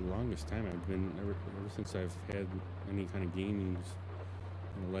stand for the longest time. I've been ever since I've had any kind of gaming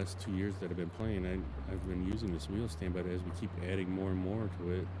in the last 2 years that I've been playing. I've been using this wheel stand, but as we keep adding more and more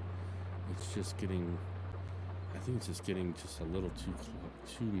to it, it's just getting. I think it's just getting just a little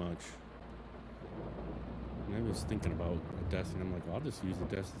too much. And I was thinking about a desk, and I'm like, well, I'll just use the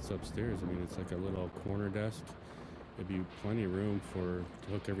desk that's upstairs. I mean, it's like a little corner desk. There'd be plenty of room to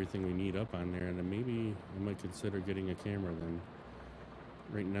hook everything we need up on there, and then maybe I might consider getting a camera then.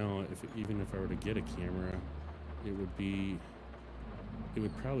 Right now, even if I were to get a camera, it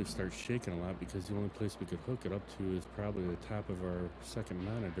would probably start shaking a lot because the only place we could hook it up to is probably the top of our second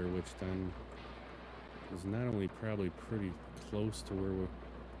monitor, which then is not only probably pretty close to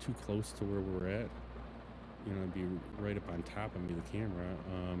too close to where we're at. You know, it'd be right up on top of me, the camera.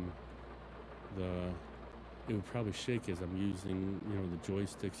 It would probably shake as I'm using, you know, the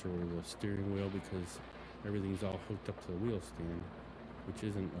joysticks or the steering wheel because everything's all hooked up to the wheel stand, which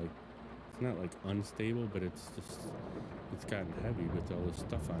isn't like, it's not like unstable, but it's gotten heavy with all this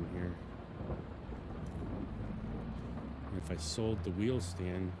stuff on here. And if I sold the wheel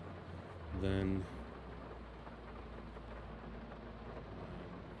stand, then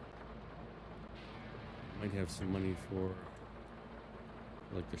I might have some money for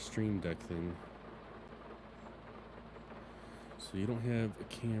like the Stream Deck thing. So you don't have a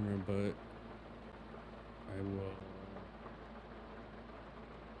camera, but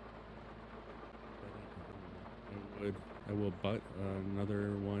I will butt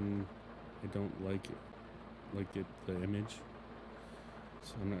another one. I don't like it the image.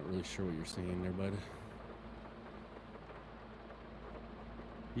 So I'm not really sure what you're saying there, bud.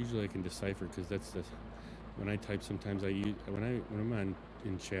 Usually I can decipher because that's when I type. Sometimes when I'm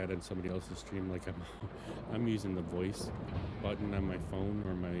in chat on somebody else's stream, like I'm using the voice button on my phone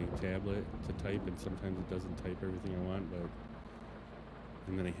or my tablet to type, and sometimes it doesn't type everything I want,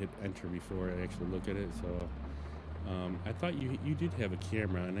 and then I hit enter before I actually look at it. So I thought you did have a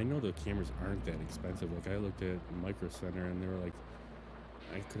camera, and I know the cameras aren't that expensive. Like I looked at Micro Center, and they were like,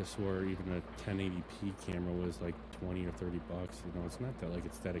 I could have swore even a 1080p camera was like 20 or 30 bucks. You know, it's not that like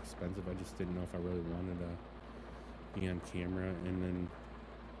it's that expensive. I just didn't know if I really wanted to be on camera. And then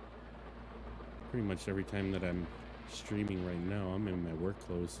pretty much every time that I'm streaming right now, I'm in my work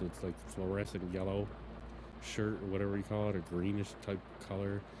clothes, so it's like fluorescent yellow shirt or whatever you call it, a greenish type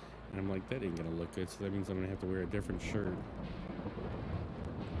color. And I'm like, that ain't gonna look good, so that means I'm gonna have to wear a different shirt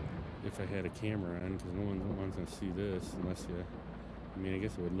if I had a camera on, because no one wants to see this unless you, I mean, I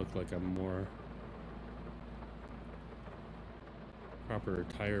guess it would look like I'm more proper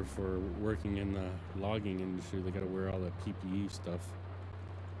attire for working in the logging industry. They gotta wear all the PPE stuff,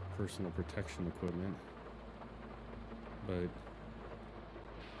 personal protection equipment. But I'm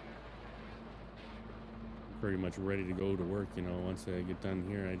pretty much ready to go to work, you know. Once I get done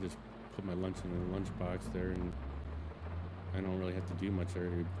here, I just put my lunch in the lunch box there, and I don't really have to do much. I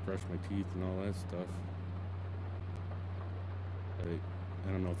already brush my teeth and all that stuff.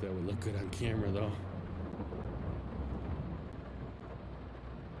 I don't know if that would look good on camera, though.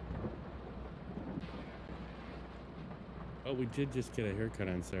 Oh, we did just get a haircut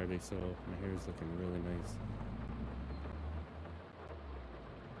on Saturday, so my hair is looking really nice.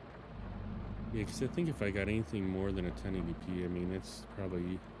 Yeah, because I think if I got anything more than a 1080p, I mean, it's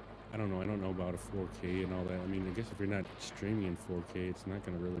probably, I don't know about a 4K and all that. I mean, I guess if you're not streaming in 4K, it's not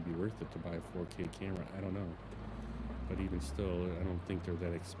going to really be worth it to buy a 4K camera. I don't know. But even still, I don't think they're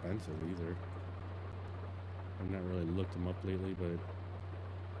that expensive either. I've not really looked them up lately, but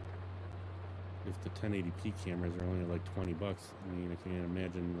if the 1080p cameras are only like 20 bucks, I mean, I can't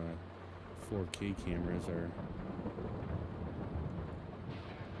imagine the 4K cameras are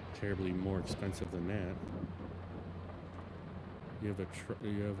terribly more expensive than that. You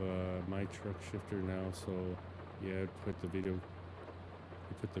have a My Truck Shifter now, so yeah, put the video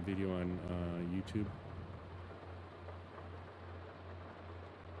on YouTube.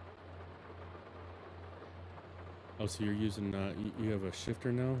 Oh, so you're using, you have a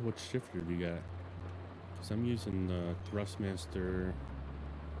shifter now? What shifter do you got? Because I'm using the Thrustmaster,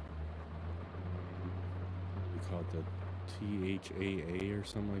 what do we call it, the THAA or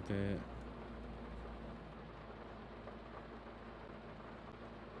something like that.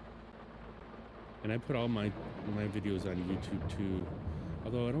 And I put all my videos on YouTube too.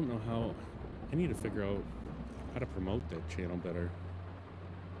 Although I don't know how, I need to figure out how to promote that channel better.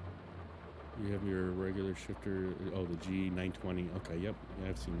 You have your regular shifter, oh, the G920. Okay, yep, yeah,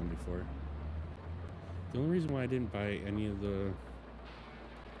 I've seen them before. The only reason why I didn't buy any of the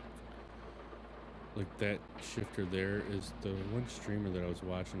like that shifter there is the one streamer that I was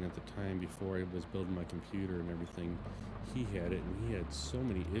watching at the time before I was building my computer and everything. He had it, and he had so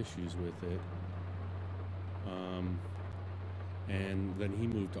many issues with it. And then he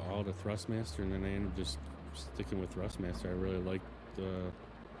moved to all to Thrustmaster, and then I ended up just sticking with Thrustmaster. I really liked the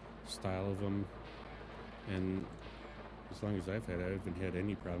style of them, and as long as I've had it, I haven't had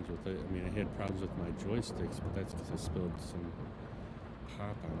any problems with it. I mean, I had problems with my joysticks, but that's because I spilled some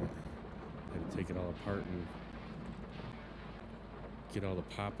pop on it. I had to take it all apart and get all the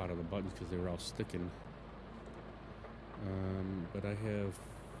pop out of the buttons because they were all sticking. But I have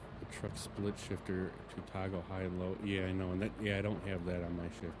a truck split shifter to toggle high and low. Yeah, I know, and that, yeah, I don't have that on my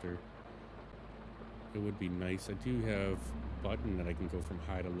shifter. It would be nice. I do have a button that I can go from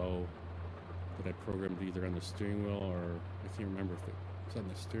high to low that I programmed either on the steering wheel, or I can't remember if it was on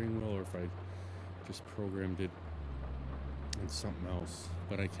the steering wheel or if I just programmed it in something else.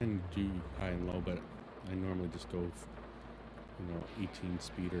 But I can do high and low, but I normally just go, 18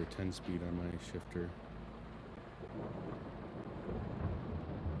 speed or 10 speed on my shifter.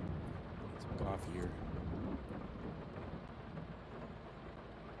 Some coffee here.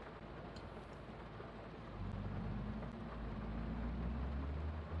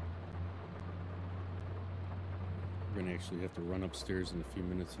 We're gonna actually have to run upstairs in a few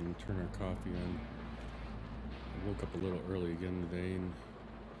minutes and turn our coffee on. I woke up a little early again today, and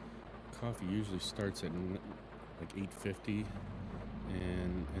coffee usually starts at like 8:50,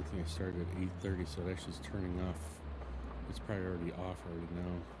 and I think I started at 8:30, so it actually is turning off. It's probably already off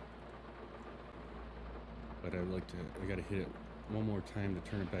now. But I gotta hit it one more time to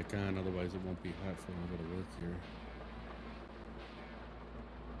turn it back on, otherwise it won't be hot for when I go to work here.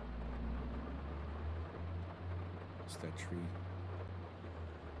 It's that tree.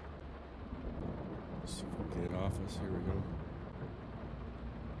 Let's see if we can get it off us. Here we go.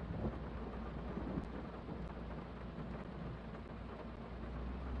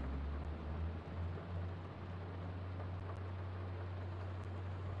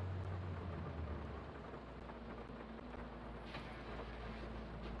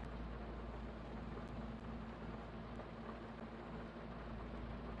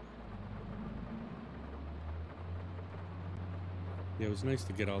 Yeah, it was nice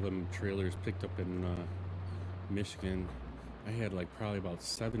to get all them trailers picked up in Michigan. I had like probably about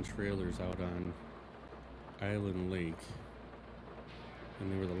 7 trailers out on Island Lake,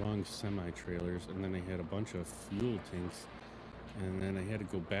 and they were the long semi-trailers, and then I had a bunch of fuel tanks, and then I had to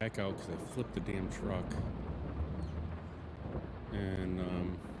go back out because I flipped the damn truck, and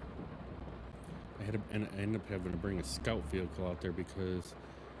I ended up having to bring a scout vehicle out there because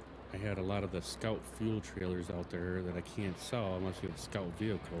I had a lot of the Scout fuel trailers out there that I can't sell unless you have a Scout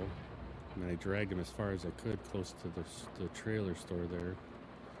vehicle. And I dragged them as far as I could close to the trailer store there.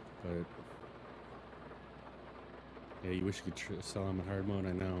 But yeah, you wish you could sell them in hard mode,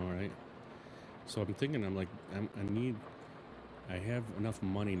 I know, right? So I'm thinking, I have enough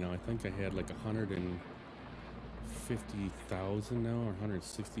money now. I think I had like 150,000 now, or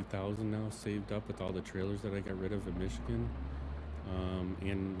 160,000 now saved up with all the trailers that I got rid of in Michigan.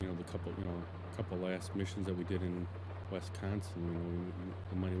 And the couple last missions that we did in Wisconsin,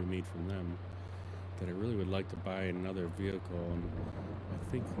 the money we made from them, that I really would like to buy another vehicle. And I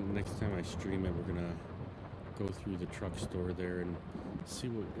think next time I stream it, we're gonna go through the truck store there and see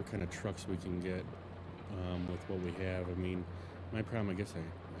what kind of trucks we can get with what we have. I mean, my problem, I guess I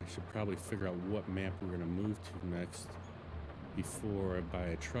should probably figure out what map we're gonna move to next before I buy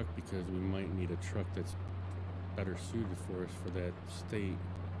a truck, because we might need a truck that's better suited for us for that state.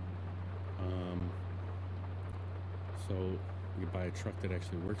 So we buy a truck that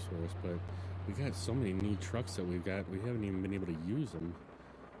actually works for us. But we got so many new trucks that we haven't even been able to use them.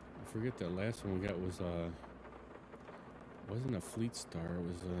 I forget that last one we got was wasn't a Fleet Star. It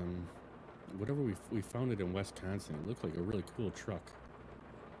was whatever we found it in Wisconsin. It looked like a really cool truck.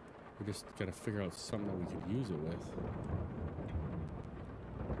 We just got to figure out something that we could use it with.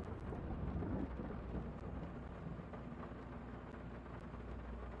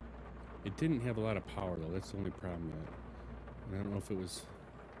 It didn't have a lot of power though. That's the only problem with it. And I don't know if it was.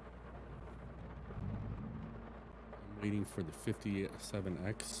 I'm waiting for the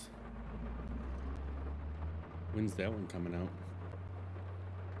 57X. When's that one coming out?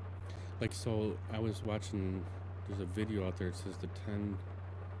 Like, so I was watching, there's a video out there that says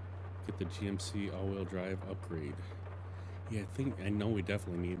get the GMC all-wheel drive upgrade. Yeah, I know we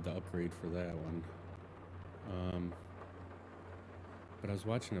definitely need the upgrade for that one. But I was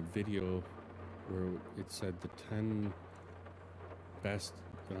watching a video where it said the 10 best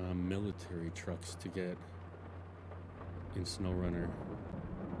military trucks to get in SnowRunner.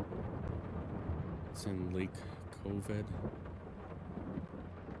 It's in Lake Coved.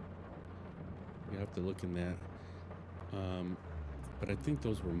 You have to look in that. But I think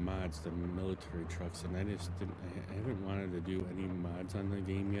those were mods, the military trucks, and I just didn't. I haven't wanted to do any mods on the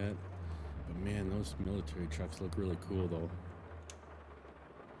game yet. But man, those military trucks look really cool, though.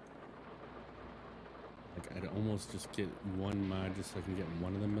 Like, I'd almost just get one mod just so I can get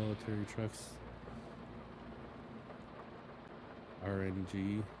one of the military trucks.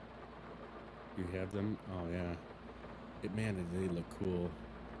 RNG. You have them? Oh, yeah. Man, they look cool.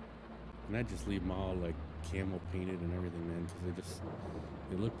 And I just leave them all, like, camo painted and everything, man, because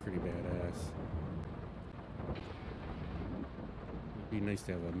they look pretty badass. It'd be nice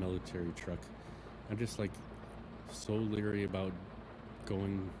to have a military truck. I'm just, like, so leery about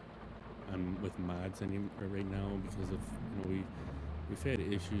going with mods right now because of, we've had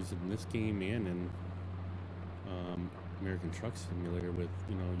issues in this game and in American Truck Simulator with,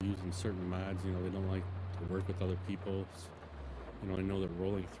 using certain mods. They don't like to work with other people. I know that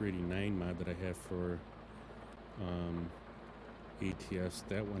Rolling 389 mod that I have for ATS,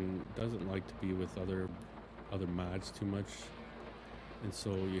 that one doesn't like to be with other mods too much. And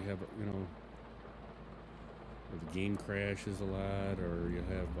so you have, the game crashes a lot, or you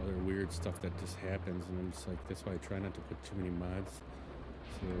have other weird stuff that just happens, and I'm just like, that's why I try not to put too many mods.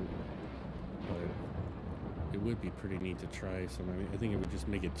 So, but it would be pretty neat to try some. I think it would just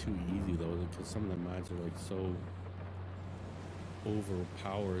make it too easy though, because some of the mods are like so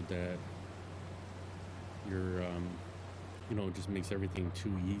overpowered that you're, it just makes everything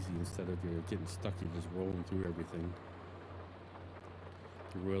too easy instead of you're getting stuck. You're just rolling through everything.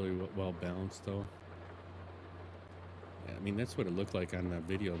 Really well balanced though. Yeah, that's what it looked like on that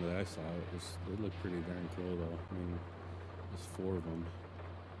video that I saw. It looked pretty darn cool though. There's 4 of them,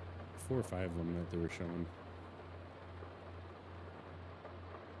 4 or 5 of them that they were showing.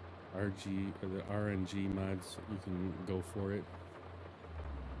 RG or the RNG mods, you can go for it.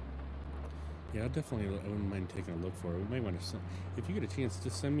 Yeah, I wouldn't mind taking a look for it. We might want to if you get a chance,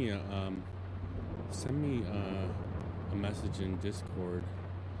 just send me a message in Discord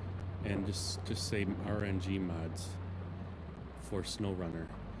and just say RNG mods for SnowRunner,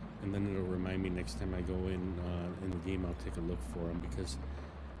 and then it'll remind me next time I go in the game. I'll take a look for them, because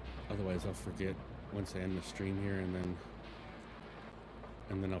otherwise I'll forget once I end the stream here,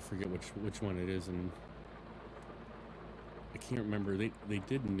 and then I'll forget which one it is, and I can't remember. They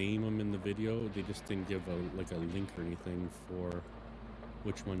did name them in the video. They just didn't give a link or anything for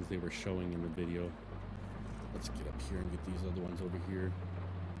which ones they were showing in the video. Let's get up here and get these other ones over here.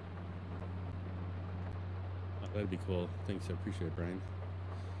 Oh, that'd be cool. Thanks, I appreciate it, Brian.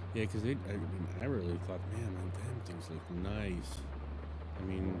 Yeah, because I really thought, man, damn things look nice.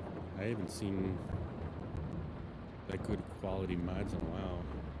 I haven't seen that good quality mods in a while.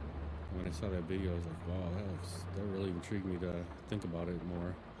 And when I saw that video, I was like, wow, that really intrigued me to think about it more.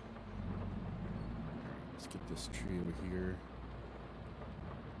 Alright, let's get this tree over here.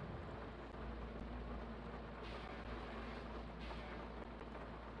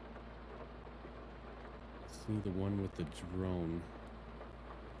 See the one with the drone.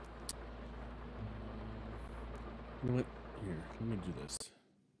 You know what? Here, let me do this.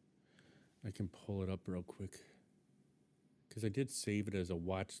 I can pull it up real quick, because I did save it as a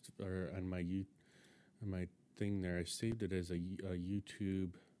on my thing there. I saved it as a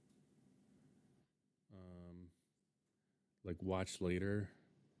YouTube like watch later.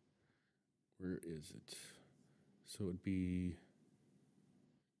 Where is it? So it'd be,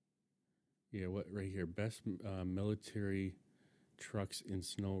 yeah, right here, best military trucks in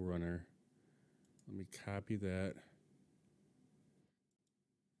SnowRunner. Let me copy that,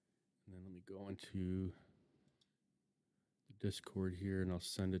 and then let me go into the Discord here, and I'll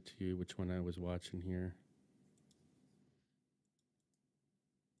send it to you which one I was watching here.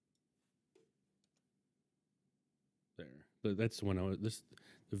 There, but that's the one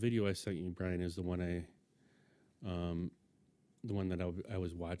the video I sent you, Brian, is the one that I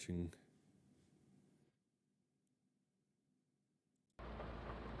was watching.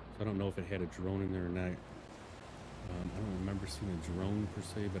 I don't know if it had a drone in there or not. I don't remember seeing a drone per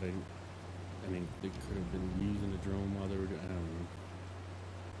se, but they could have been using a drone while they were, I don't know.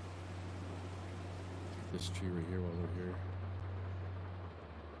 This tree right here while they're here.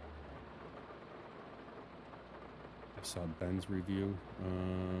 I saw Ben's review.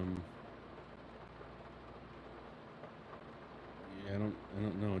 Yeah, I don't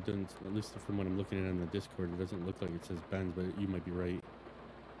know. It doesn't, at least from what I'm looking at on the Discord, it doesn't look like it says Ben's, but you might be right.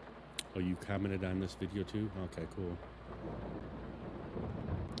 Oh, you commented on this video too? Okay, cool.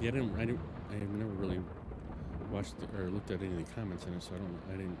 Yeah, I have never really watched or looked at any of the comments in it, so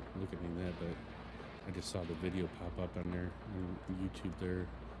I didn't look at any of that, but I just saw the video pop up on there on YouTube there.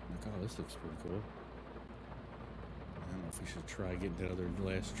 I'm like, oh, this looks pretty cool. I don't know if we should try getting that other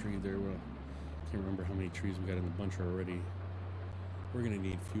last tree there. Well, can't remember how many trees we got in the bunch already. We're gonna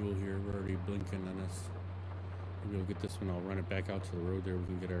need fuel here. We're already blinking on us. Maybe we'll get this one. I'll run it back out to the road there. We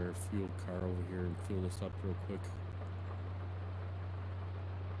can get our fuel car over here and fuel this up real quick.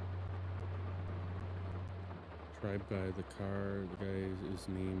 Drive by the car. The guy is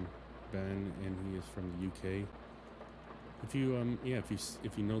named Ben, and he is from the UK. If you yeah,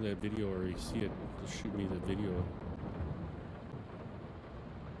 if you know that video or you see it, just shoot me the video.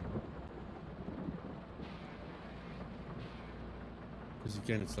 Because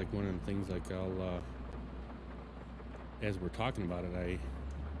again, it's like one of the things. Like I'll, as we're talking about it,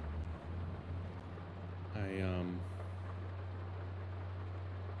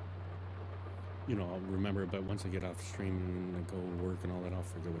 you know, I'll remember, but once I get off stream and I go work and all that, I'll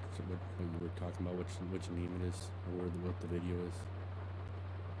forget what you were talking about, which name it is, or what the video is.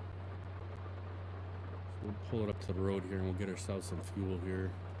 So we'll pull it up to the road here and we'll get ourselves some fuel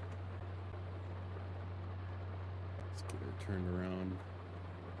here. Let's get her turned around.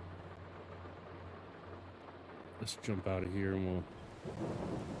 Let's jump out of here and we'll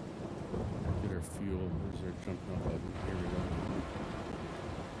get our fuel. Where's our jumping off button? Here we go.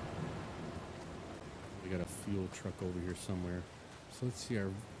 We got a fuel truck over here somewhere. So let's see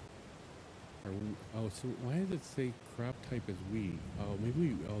our oh, so why did it say crop type is wheat? Oh,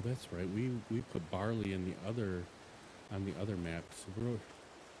 maybe oh, that's right. We put barley in the other, on the other map. So we're,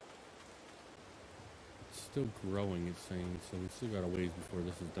 it's still growing, it's saying. So we still got a ways before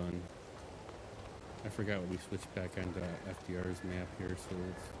this is done. I forgot when we switched back onto FDR's map here. So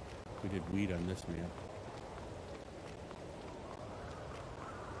we did wheat on this map.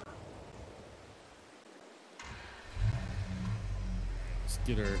 Let's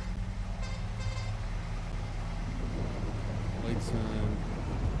get our lights on.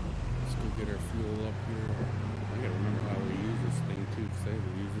 Let's go get our fuel up here. I gotta remember how we use this thing too, because I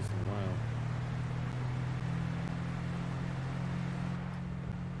haven't used this in a while.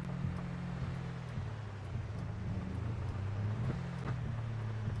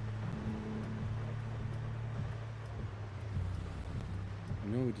 I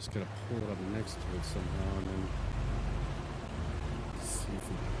know we just gotta pull it up next to it somehow, and then see if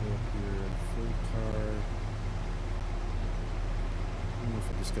we pull up here and full car. I don't know if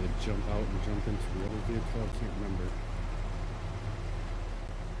I just gotta jump out and jump into the other vehicle. I can't remember.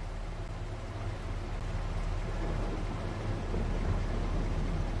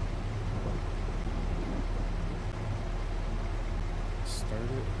 Start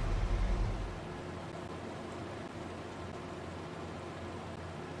it.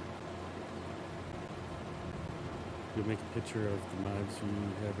 You'll make a picture of the mods you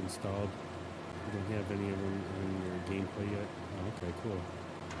have installed. You don't have any of them in your gameplay yet. Oh, okay, cool.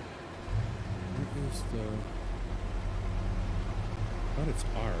 Where is the... I thought it's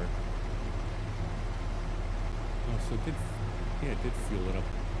R. Oh, so it did... Yeah, it did fuel it up.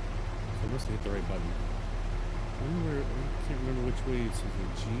 So I must have hit the right button. I wonder where... I can't remember which way it says.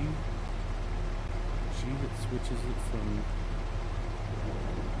 G? G that switches it from...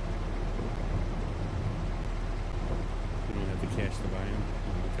 You don't have the cash to buy them?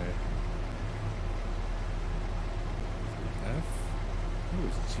 Oh, okay. F? Oh,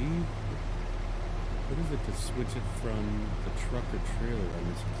 it's G? What is it to switch it from the truck or trailer on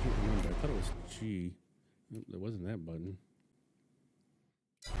this? I can't remember. I thought it was G. Nope, there wasn't that button.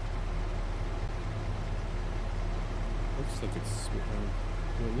 Looks like it's...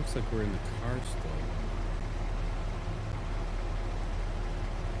 well, it looks like we're in the car still.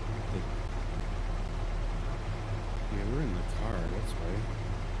 Yeah, we're in the car, that's right.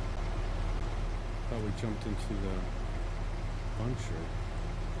 Thought we jumped into the buncher.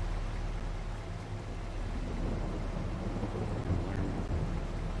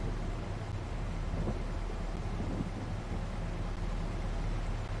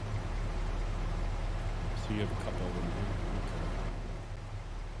 So you have a couple of them here. Okay.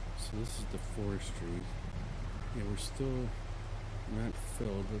 So this is the forestry. Yeah, we're still not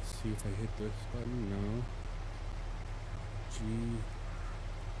filled. Let's see if I hit this button. No. G.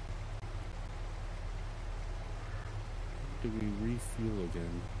 Do we refuel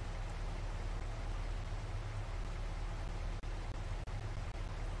again?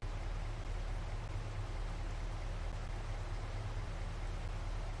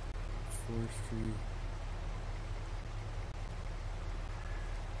 Forestry.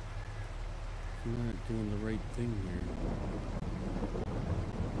 I'm not doing the right thing here.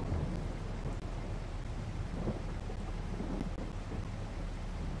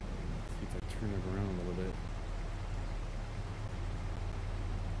 Turn it around a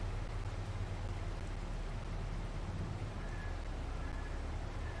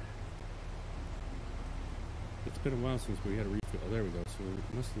It's been a while since we had a refuel. Oh, there we go. So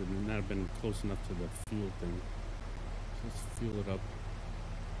it must have not have been close enough to the fuel thing. So let's fuel it up.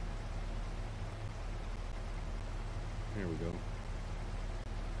 There we go.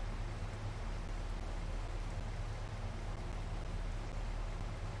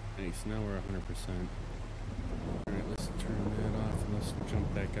 Nice, now we're 100%. Alright, let's turn that off and let's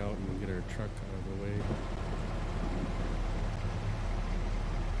jump back out and get our truck out of the way.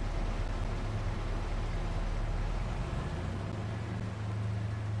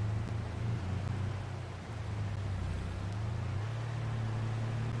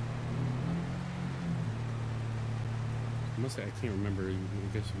 I can't remember. I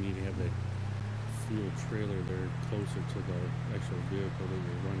guess you need to have that fuel trailer there closer to the actual vehicle that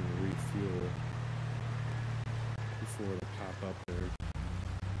you're running to refuel before it'll pop up there.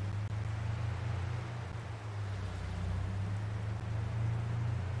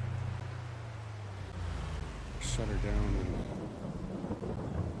 Shut her down and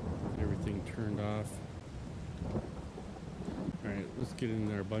everything turned off. Alright, let's get in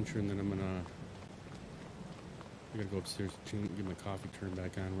our buncher and then I gotta go upstairs and get my coffee turned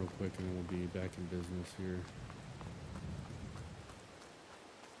back on real quick and then we'll be back in business here.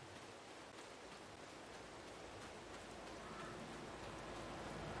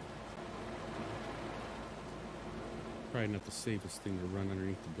 Probably not the safest thing to run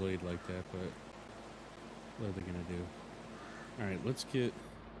underneath the blade like that, but what are they gonna do? Alright, we'll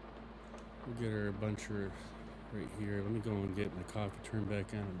get our buncher right here. Let me go and get my coffee turned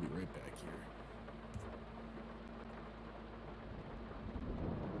back on. I'll be right back here.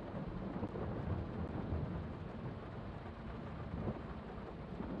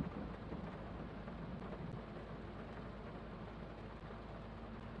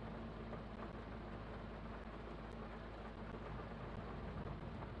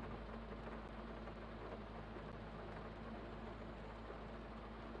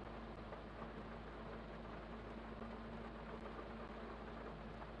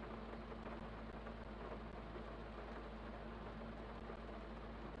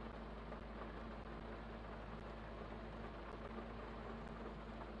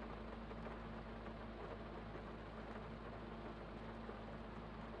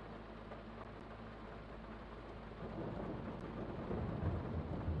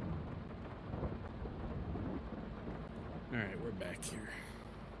 Alright, we're back here.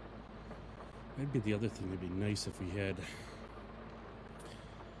 That'd be the other thing that'd be nice if we had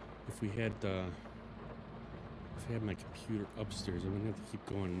my computer upstairs. I wouldn't have to keep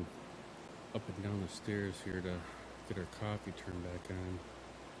going up and down the stairs here to get our coffee turned back on.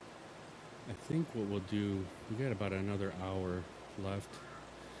 I think what we'll do, we got about another hour left.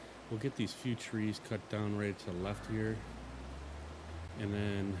 We'll get these few trees cut down right to the left here. And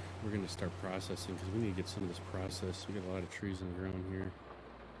then we're going to start processing because we need to get some of this processed. We got a lot of trees in the ground here.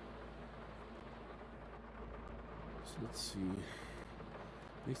 So let's see.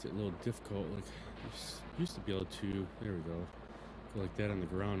 Makes it a little difficult. Like, used to be able to, there we go like that on the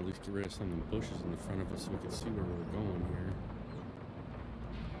ground, at least get rid of some of the bushes in the front of us so we can see where we're going here.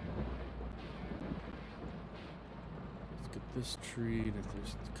 Let's get this tree, and if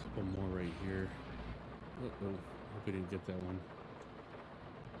there's a couple more right here. Uh-oh, hope we didn't get that one.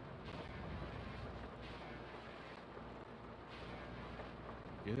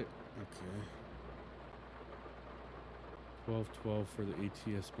 Get it? Okay. 12-12 for the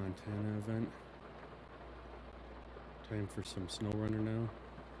ATS Montana event. Time for some snow runner now.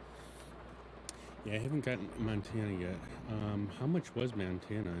 Yeah, I haven't gotten Montana yet. How much was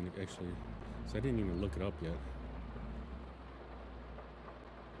Montana actually? So I didn't even look it up yet.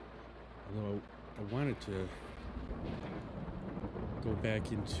 Although I wanted to go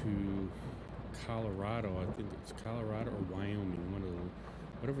back into Colorado. I think it's Colorado or Wyoming, one of the,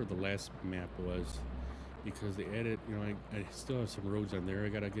 whatever the last map was, because they added, you know, I still have some roads on there I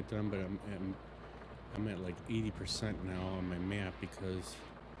gotta get done, but I'm at like 80% now on my map because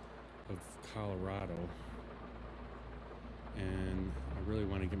of Colorado, and I really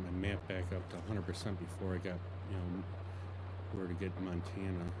want to get my map back up to 100% before I got, you know, where to get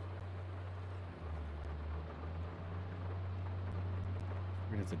Montana.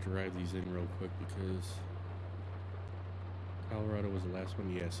 We're gonna have to drive these in real quick because Colorado was the last one.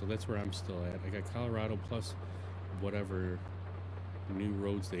 Yeah, so that's where I'm still at. I got Colorado plus whatever new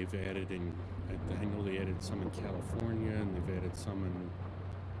roads they've added, and I know they added some in California, and they've added some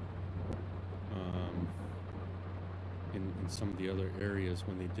in some of the other areas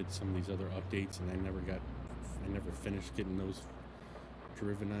when they did some of these other updates, and I never finished getting those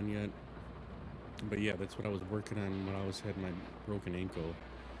driven on yet. But yeah, that's what I was working on when I had my broken ankle.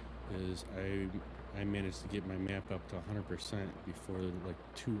 Is I I managed to get my map up to 100% before like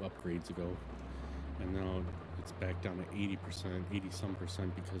 2 upgrades ago, and now it's back down to 80%, 80 some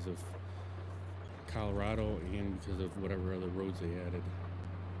percent because of Colorado and because of whatever other roads they added.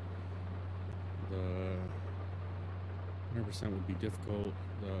 The 100% would be difficult.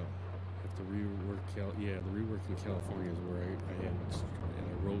 Have to rework the rework in California is where I had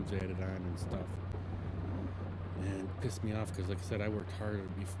roads added on and stuff, and it pissed me off because, like I said, I worked hard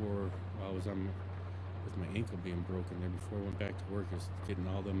before while I was on with my ankle being broken there. Before I went back to work, is getting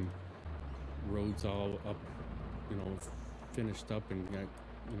all them roads all up, finished up and got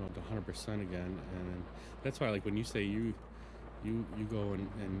to 100% again. And that's why, like, when you say you go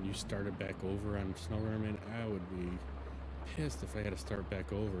and you started back over on SnowRunner, man, I would be pissed if I had to start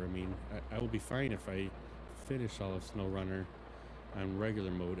back over. I mean, I would be fine if I finish all of SnowRunner on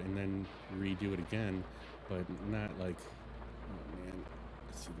regular mode and then redo it again, but not like, oh man,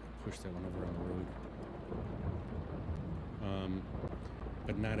 let's see if we can push that one over on the road.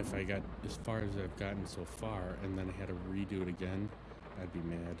 But not if I got as far as I've gotten so far and then I had to redo it again. I'd be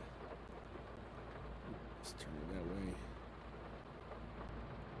mad. Let's turn it that way.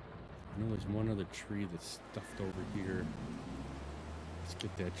 I know there's one other tree that's stuffed over here. Let's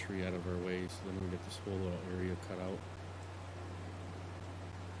get that tree out of our way so then we get this whole little area cut out.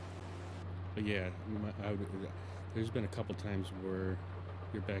 But yeah, there's been a couple times where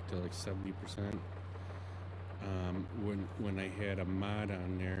you're back to like 70%. When I had a mod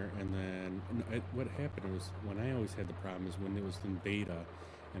on there, and then what happened was, when I always had the problem is when it was in beta,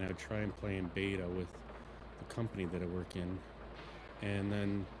 and I would try and play in beta with the company that I work in, and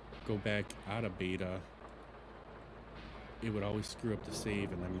then go back out of beta, it would always screw up the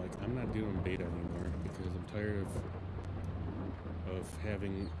save, and I'm like, I'm not doing beta anymore because I'm tired of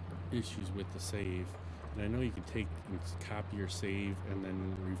having issues with the save. And I know you can take and copy your save and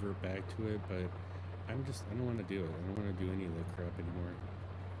then revert back to it, but I don't want to do it. I don't want to do any of that crap anymore.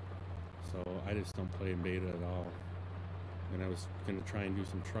 So I just don't play in beta at all. And I was going to try and do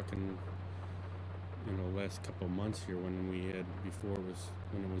some trucking, last couple of months here when it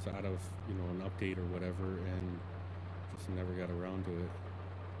was out of, an update or whatever, and just never got around to it.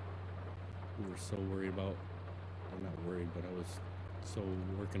 We were so worried about, well, not worried, but I was so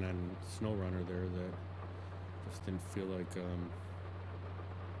working on SnowRunner there that just didn't feel like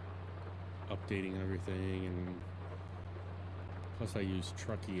updating everything. And plus I use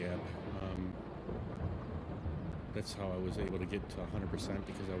Truckee app. That's how I was able to get to 100%,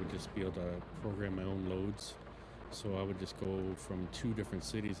 because I would just be able to program my own loads. So I would just go from 2 different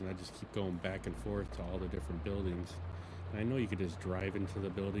cities and I just keep going back and forth to all the different buildings. And I know you could just drive into the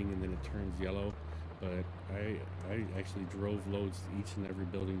building and then it turns yellow, but I actually drove loads to each and every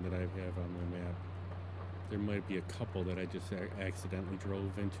building that I have on my map. There might be a couple that I just accidentally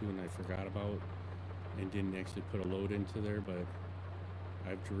drove into and I forgot about and didn't actually put a load into there, but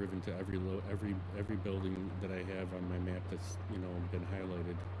I've driven to every building that I have on my map that's been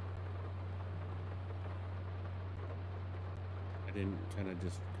highlighted. I didn't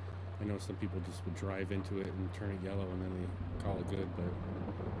I know some people just would drive into it and turn it yellow and then they call it good, but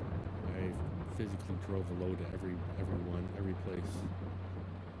I physically drove a load to every place.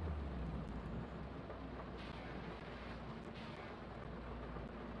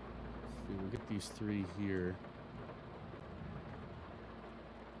 See, we'll get these 3 here.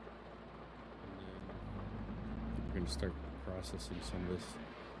 We're going to start processing some of this.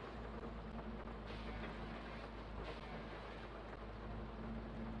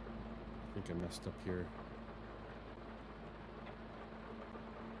 I think I messed up here.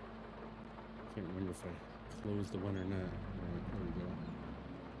 Can't remember if I closed the one or not. Alright, there we go.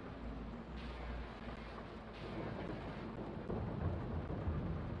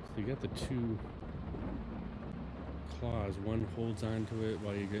 So you got the 2 claws. One holds onto it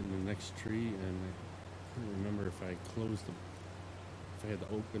while you're getting the next tree, and I couldn't remember if I if I had to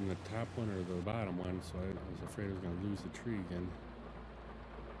open the top one or the bottom one, so I was afraid I was going to lose the tree again.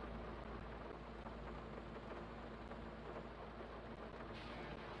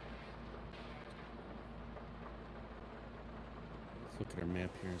 Let's look at our map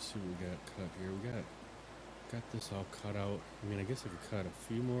here and see what we got cut here. We got this all cut out. I mean, I guess I could cut a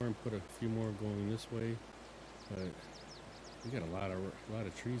few more and put a few more going this way, but we got a lot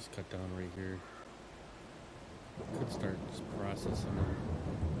of trees cut down right here. Could start just processing them.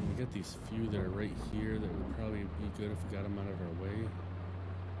 And we got these few that are right here that would probably be good if we got them out of our way.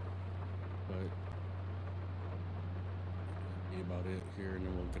 But that'll be about it here, and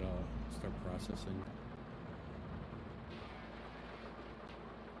then we'll start processing.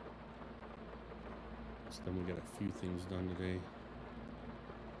 So then we got a few things done today.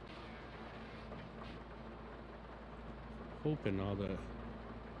 hoping all the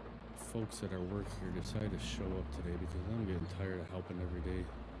folks that are working here decide to show up today because I'm getting tired of helping every day.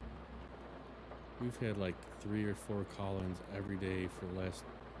 We've had like 3 or 4 call-ins every day for the last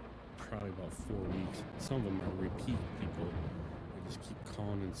probably about 4 weeks. Some of them are repeat people. They just keep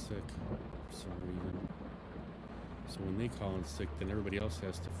calling in sick for some reason. So when they call in sick, then everybody else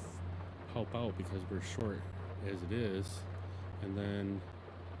has to help out because we're short as it is. And then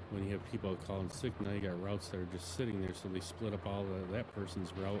when you have people calling sick, now you got routes that are just sitting there, so they split up all of that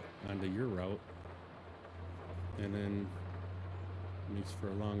person's route onto your route, and then it makes for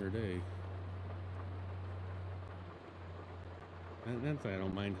a longer day. And that's why I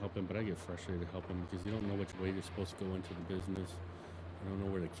don't mind helping, but I get frustrated helping because you don't know which way you're supposed to go into the business. You don't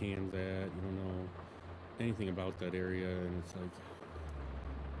know where the can's at. You don't know anything about that area, and it's like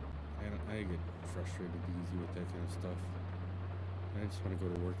I get frustrated easy with that kind of stuff. I just want to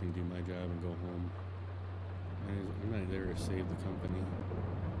go to work and do my job and go home. I'm not there to save the company.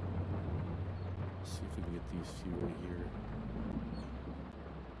 Let's see if we can get these few right here.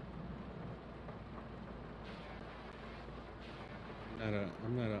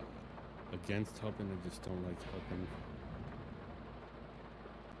 I'm not against helping. I just don't like helping.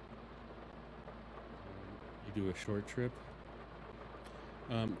 You do a short trip.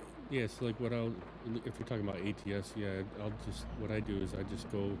 Yeah, so like if you're talking about ATS, yeah, what I do is I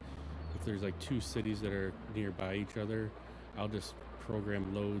just go, if there's like 2 cities that are nearby each other, I'll just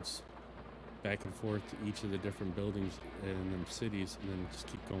program loads back and forth to each of the different buildings in them cities, and then just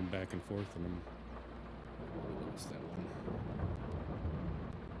keep going back and forth in them. What's that one?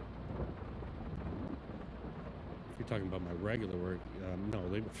 If you're talking about my regular work, no,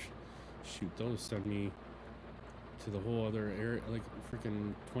 they'll send me to the whole other area, like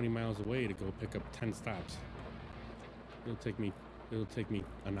freaking 20 miles away to go pick up 10 stops. It'll take me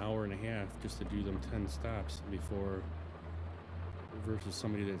an hour and a half just to do them 10 stops versus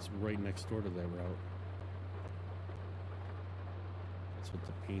somebody that's right next door to that route. That's what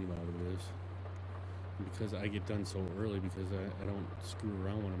the pain about it is. And because I get done so early, because I don't screw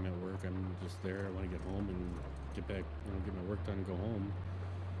around when I'm at work, I'm just there. I want to get home and get back, get my work done and go home.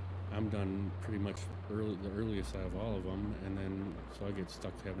 I'm done pretty much the earliest out of all of them, and then so I get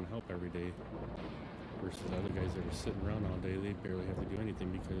stuck having help every day. Versus the other guys that are sitting around all day, they barely have to do anything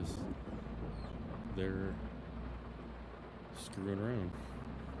because they're screwing around.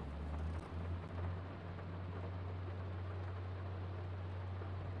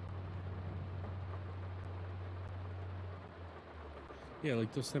 Yeah,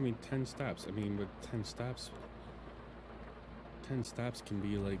 like they'll send me 10 stops. I mean, with 10 stops can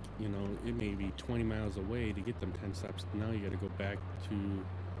be like, it may be 20 miles away to get them 10 stops. Now you got to go back to,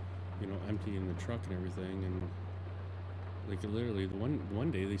 emptying the truck and everything. And like literally the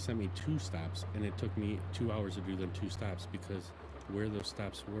one day they sent me 2 stops, and it took me 2 hours to do them 2 stops because where those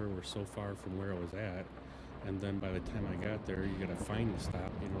stops were so far from where I was at. And then by the time I got there, you got to find the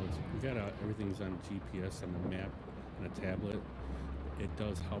stop. Everything's on GPS, on the map, on a tablet. It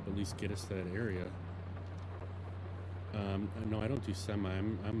does help at least get us to that area. No, I don't do semi.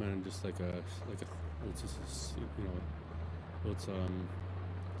 I'm on just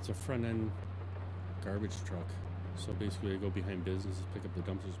it's a front end garbage truck. So basically, I go behind businesses, pick up the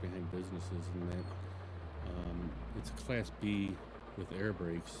dumpsters behind businesses, and that. It's a Class B with air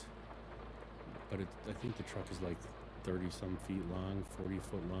brakes, but I think the truck is like 30-some feet long, 40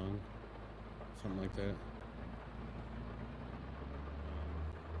 foot long, something like that.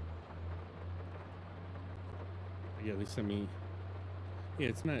 Yeah, they sent me. Yeah,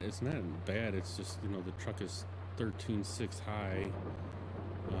 it's not bad. It's just the truck is 13.6 high,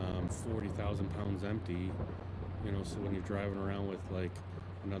 40,000 pounds empty. So when you're driving around with like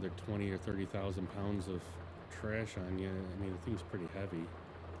another 20 or 30,000 pounds of trash on you, I mean the thing's pretty heavy.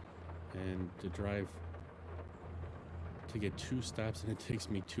 And to get 2 stops, and it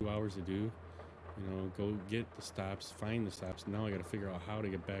takes me 2 hours to do. Go get the stops, find the stops. Now I got to figure out how to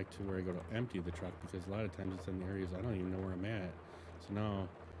get back to where I go to empty the truck, because a lot of times it's in areas I don't even know where I'm at. So now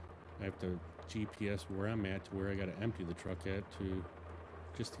I have to GPS where I'm at to where I got to empty the truck at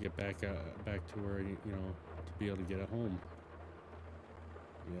just to get back to where to be able to get it home.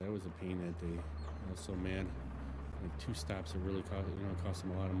 Yeah, that was a pain that day. I was so mad. Like 2 stops, it really cost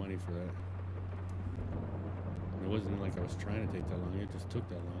them a lot of money for that. And it wasn't like I was trying to take that long. It just took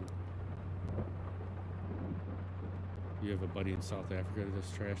that long. You have a buddy in South Africa that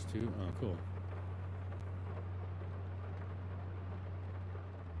does trash too? Oh, cool.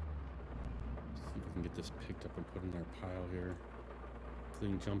 Let's see if we can get this picked up and put in our pile here.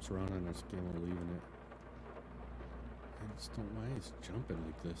 Thing jumps around on our skin while leaving it. I just don't know why it's jumping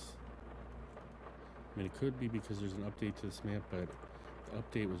like this. I mean, it could be because there's an update to this map, but the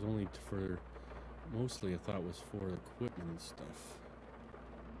update was only for, mostly I thought was for equipment and stuff.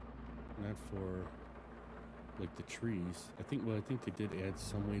 Not for, like, the trees. I think they did add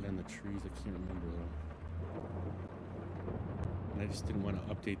some weight on the trees. I can't remember, though. And I just didn't want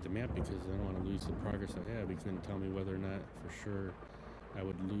to update the map because I don't want to lose the progress I have. He couldn't tell me whether or not, for sure, I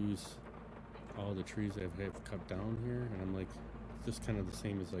would lose all the trees I've cut down here. And I'm like, it's just kind of the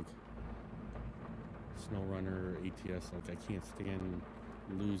same as, like, SnowRunner or ATS. Like, I can't stand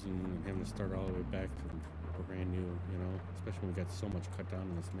losing and having to start all the way back to brand new, you know? Especially when we got so much cut down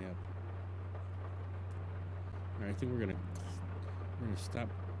in this map. Alright, I think we're gonna stop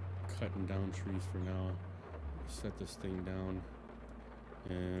cutting down trees for now. Set this thing down,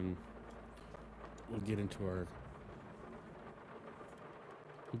 and we'll get into our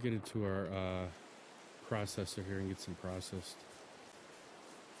processor here and get some processed.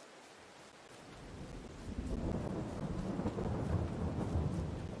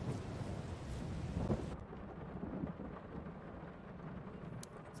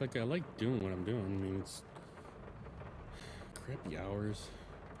 It's like I like doing what I'm doing. I mean, it's crappy hours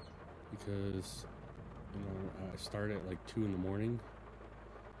because, you know, I start at like 2 in the morning,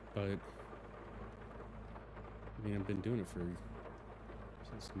 but I mean, I've been doing it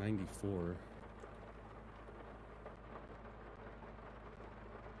since '94.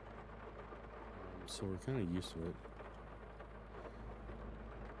 So we're kind of used to it.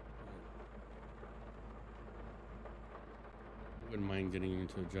 I wouldn't mind getting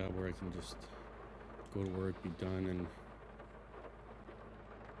into a job where I can just go to work, be done, and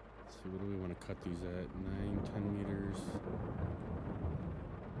let's see, what do we want to cut these at? 9, 10 meters.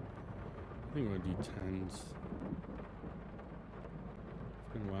 I think we're gonna do 10s.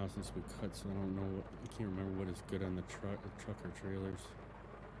 It's been a while since we cut, so I don't know. I can't remember what is good on the truck or trailers.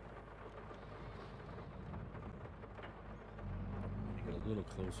 Get a little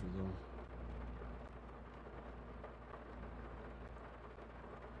closer though.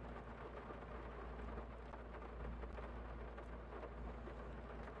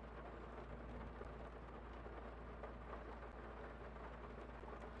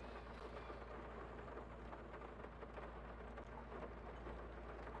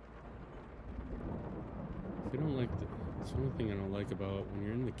 It's the only thing I don't like about when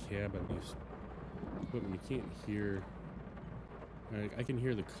you're in the cab on these equipment, you can't hear. I can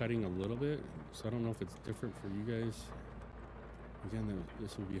hear the cutting a little bit, so I don't know if it's different for you guys. Again,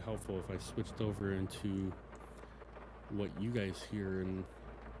 this would be helpful if I switched over into what you guys hear and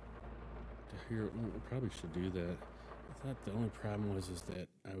to hear. I probably should do that. I thought the only problem was that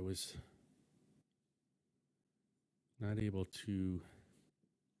I was not able to,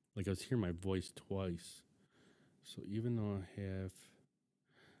 like, I was hearing my voice twice. So even though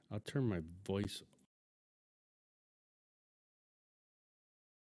I'll turn my voice.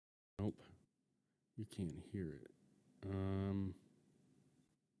 Nope, you can't hear it.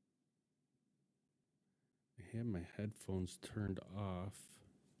 I have my headphones turned off.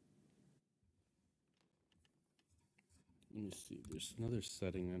 Let me see, there's another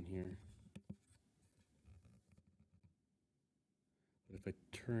setting on here. But if I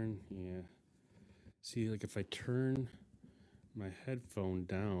turn, see, like if I turn my headphone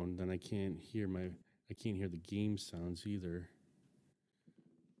down, then I can't hear the game sounds either.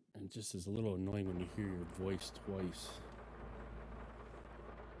 And it just is a little annoying when you hear your voice twice.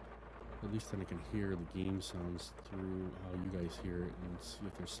 At least then I can hear the game sounds through how you guys hear it and see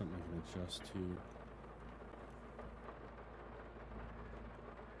if there's something I can adjust to.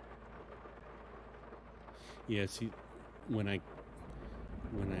 Yeah, see, when I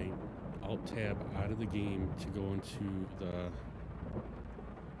Alt tab out of the game to go into the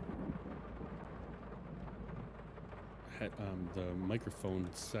microphone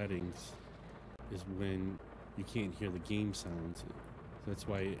settings is when you can't hear the game sounds. So that's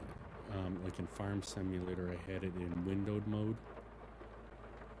why, like in Farm Simulator, I had it in windowed mode.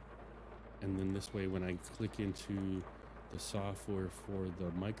 And then this way, when I click into the software for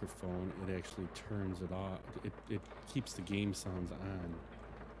the microphone, it actually turns it off. It keeps the game sounds on.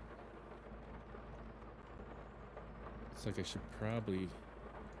 It's like I should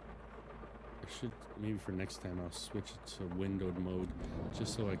maybe for next time I'll switch it to windowed mode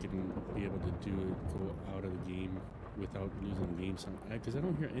just so I can be able to go out of the game without losing the game sound. Because I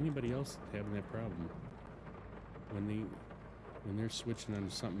don't hear anybody else having that problem. When they're switching on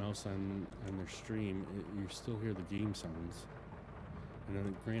to something else on their stream, you still hear the game sounds. And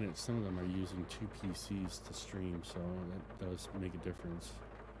then granted, some of them are using 2 PCs to stream, so that does make a difference.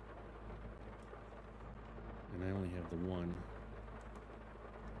 And I only have the one.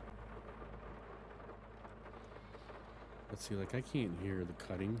 Let's see, like I can't hear the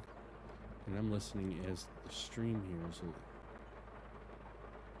cutting, and I'm listening as the stream hears it.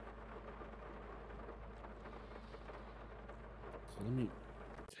 So let me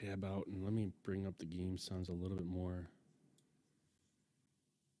tab out and let me bring up the game sounds a little bit more.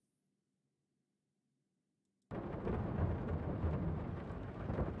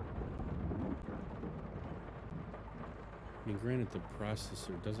 I mean, granted, the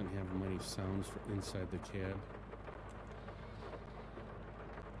processor doesn't have many sounds for inside the cab,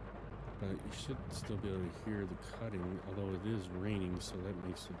 but you should still be able to hear the cutting, although it is raining, so that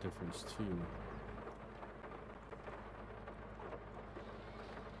makes a difference too.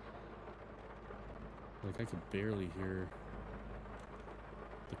 Like I could barely hear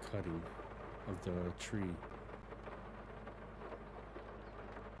the cutting of the tree.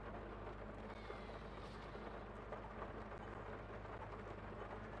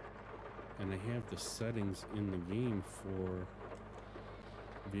 And I have the settings in the game for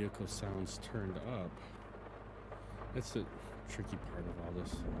vehicle sounds turned up. That's the tricky part of all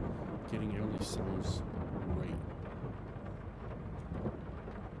this, getting all these sounds right.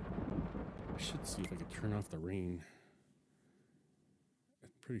 I should see if I can turn off the rain. I'm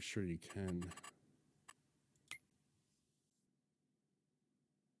pretty sure you can.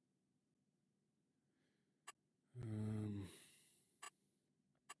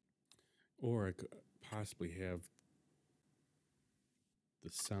 Or I could possibly have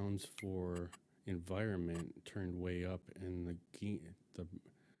the sounds for environment turned way up, and the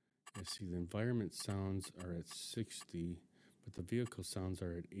environment sounds are at 60, but the vehicle sounds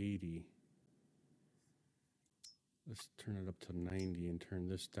are at 80. Let's turn it up to 90 and turn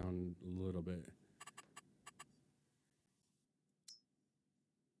this down a little bit.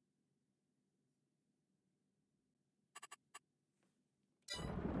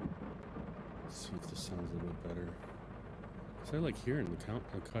 Let's see if this sounds a little bit better. So I like hearing the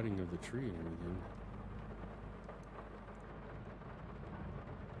cutting of the tree and everything.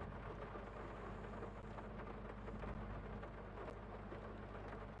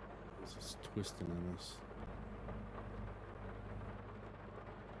 It's just twisting on us.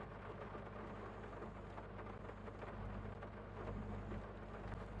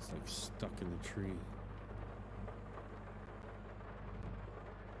 It's like stuck in the tree.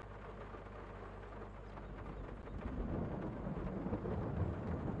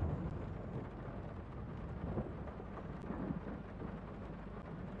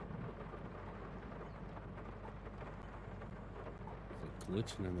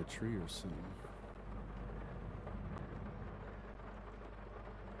 Glitching on the tree or something.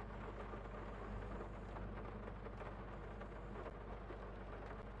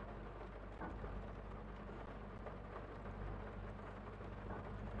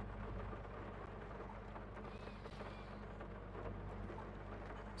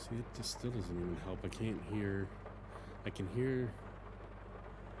 See, it just still doesn't even help. I can hear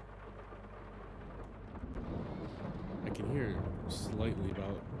slightly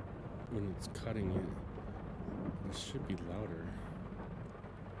about when it's cutting it. It should be louder.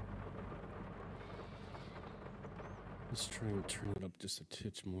 Let's try and turn it up just a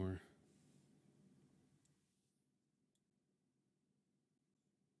titch more.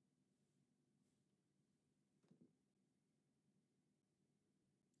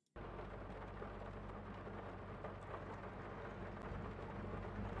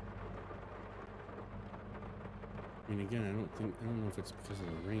 I mean, again, I don't know if it's because of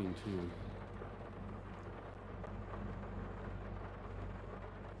the rain too.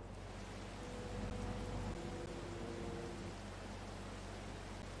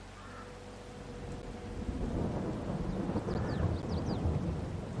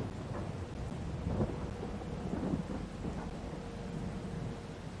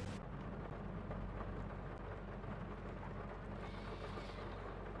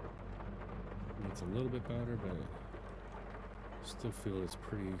 It's a little bit better, but still feel it's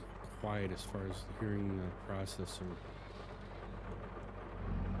pretty quiet as far as hearing the processor.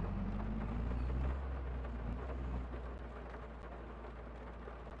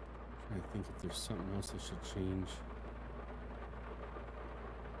 Trying to think if there's something else I should change.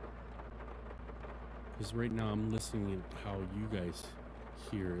 Because right now I'm listening at how you guys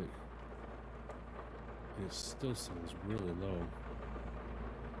hear it, and it still sounds really low.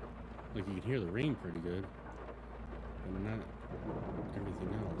 Like you can hear the rain pretty good, but not everything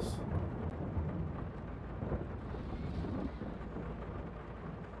else.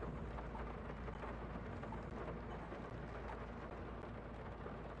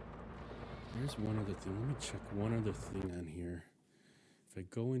 There's one other thing. Let me check one other thing on here. If I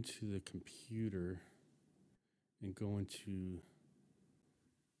go into the computer and go into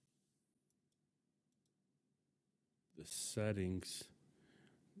the settings,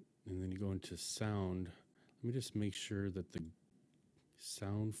 and then you go into sound. Let me just make sure that the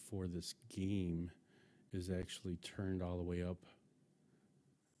sound for this game is actually turned all the way up.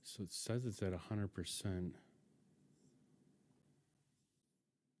 So it says it's at 100%.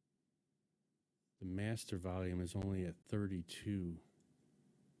 The master volume is only at 32.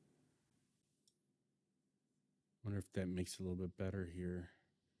 Wonder if that makes it a little bit better here.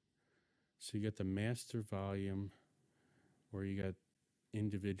 So you got the master volume where you got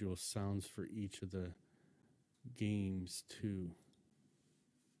individual sounds for each of the games too.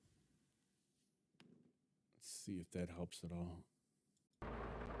 Let's see if that helps at all.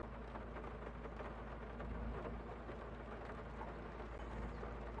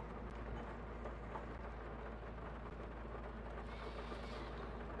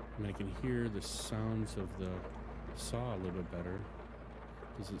 And I can hear the sounds of the saw a little bit better.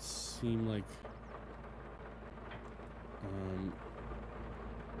 Does it seem like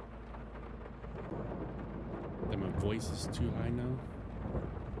that my voice is too high now?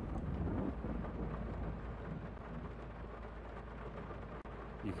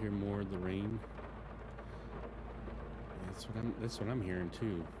 You hear more of the rain? That's what I'm hearing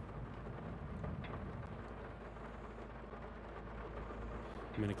too.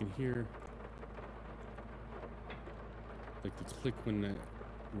 I mean, I can hear like the click when the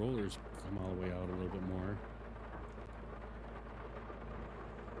rollers come all the way out a little bit more.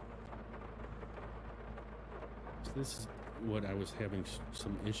 So this is what I was having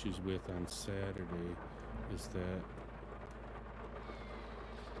some issues with on Saturday, is that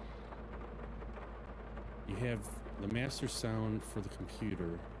you have the master sound for the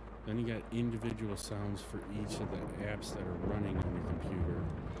computer, then you got individual sounds for each of the apps that are running on your computer.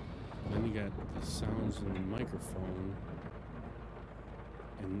 Then you got the sounds in the microphone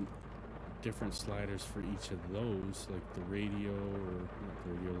and different sliders for each of those, like the radio, or not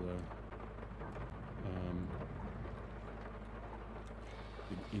the radio,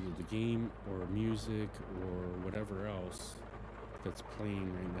 either the game or music or whatever else that's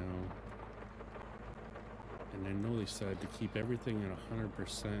playing right now. And I know they said to keep everything at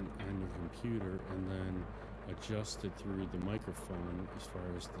 100% on your computer and then adjust it through the microphone as far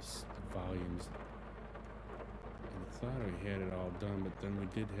as the volumes. And I thought I had it all done, but then we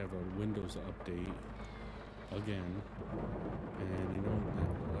did have a Windows update again. And I know that a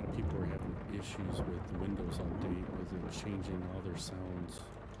lot of people were having issues with the Windows update with it changing all their sounds.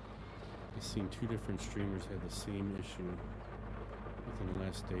 I've seen 2 different streamers had the same issue within the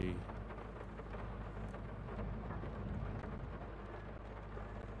last day.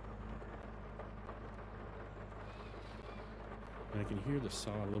 And I can hear the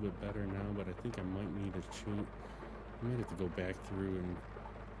saw a little bit better now, but I think I might need to change. I might have to go back through and,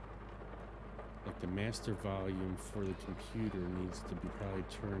 like, the master volume for the computer needs to be probably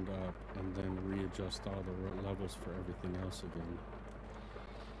turned up and then readjust all the levels for everything else again.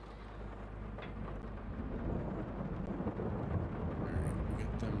 Alright, we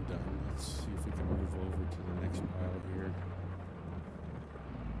got them done. Let's see if we can move over to the next pile here.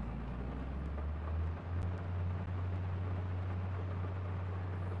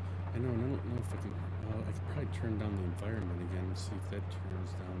 I don't know if I can. I could probably turn down the environment again and see if that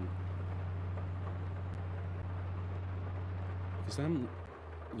turns down. Because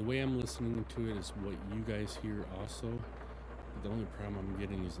the way I'm listening to it is what you guys hear also. But the only problem I'm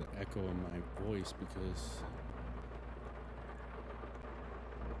getting is the echo in my voice, because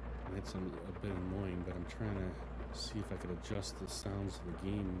that's a bit annoying. But I'm trying to see if I could adjust the sounds of the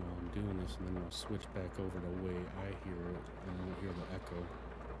game while I'm doing this, and then I'll switch back over to the way I hear it, and I won't hear the echo.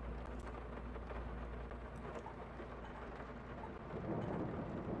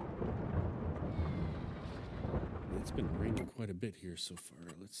 It's been raining quite a bit here so far.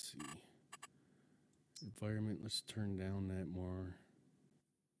 Let's see. Environment, let's turn down that more.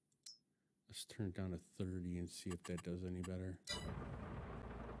 Let's turn it down to 30 and see if that does any better. I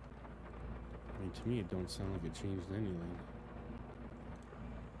mean, to me, it don't sound like it changed anything.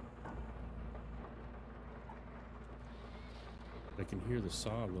 But I can hear the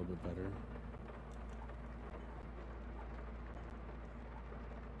saw a little bit better.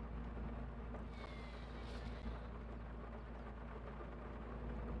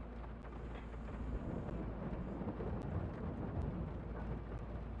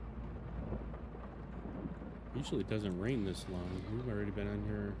 Usually it doesn't rain this long. We've already been on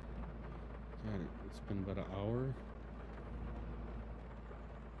here. God, it's been about an hour.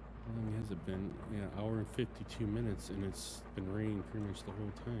 How long has it been? Yeah, hour and 52 minutes, and it's been raining pretty much the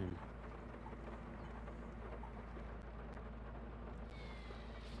whole time.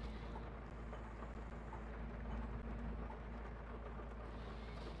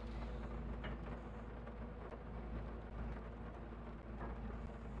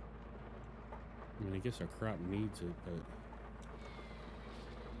 I mean, I guess our crop needs it, but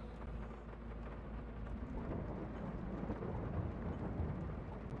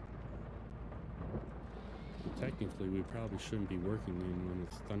technically we probably shouldn't be working in when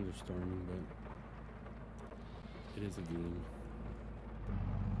it's thunderstorming, but it is a game.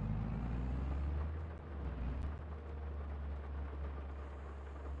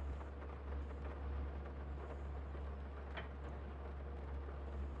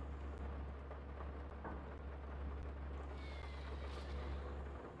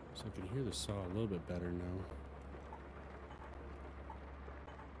 So I can hear the saw a little bit better now.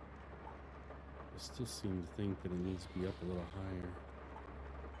 I still seem to think that it needs to be up a little higher.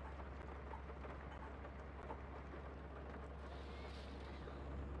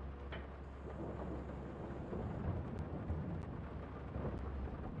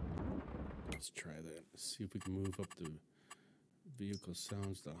 Let's try that. See if we can move up the vehicle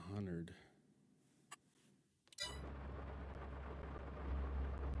sounds to 100.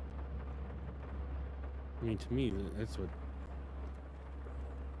 I mean, to me, that's what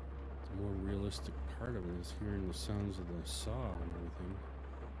the more realistic part of it is, hearing the sounds of the saw and everything.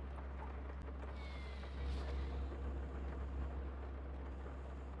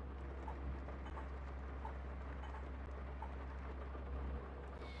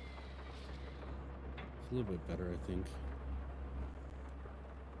 It's a little bit better, I think.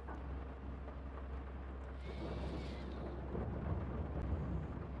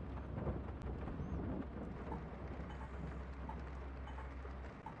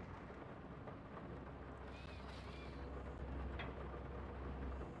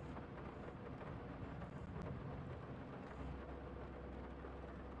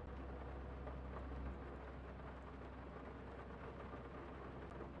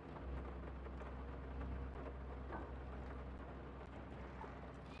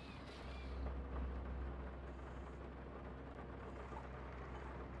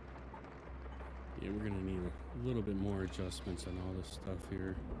 Yeah, we're gonna need a little bit more adjustments on all this stuff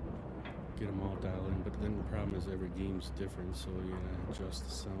here. Get them all dialed in, but then the problem is every game's different, so you gotta adjust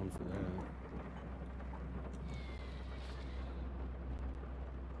the sound for that.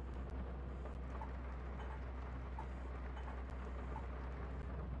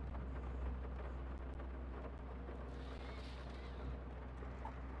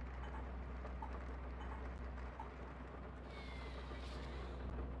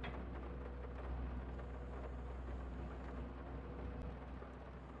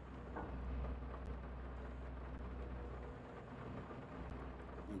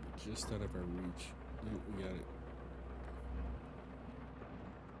 Just out of our reach. Yeah, we got it.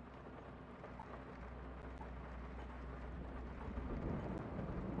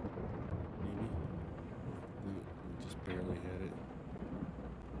 Maybe. No, we just barely had it.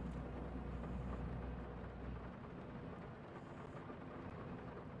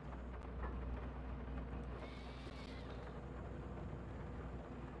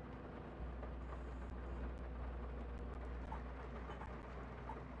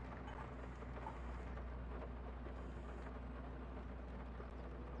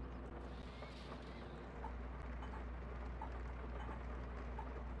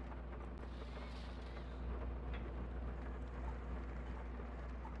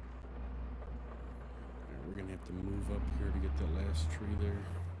 We're gonna have to move up here to get that last tree there.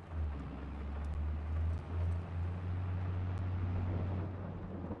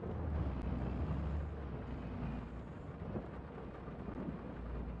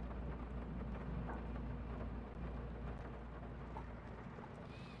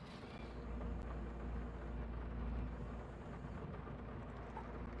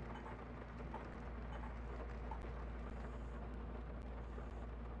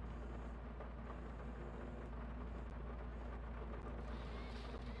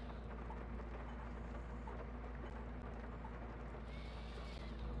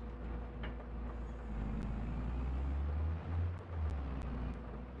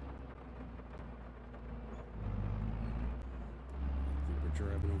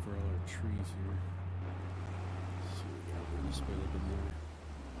 Driving over all our trees here. So we gotta go this way a little bit more.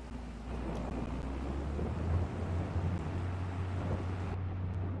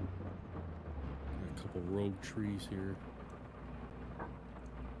 Got a couple rogue trees here. Oh,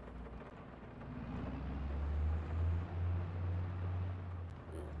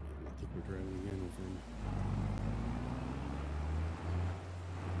 I think we're driving again over them.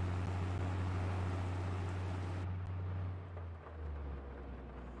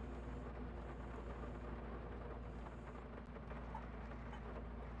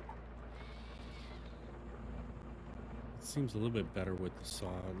 seems a little bit better with the saw.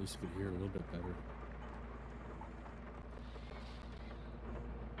 At least you can hear a little bit better.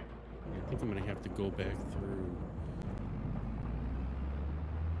 I think I'm gonna have to go back through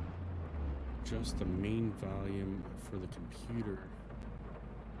just the main volume for the computer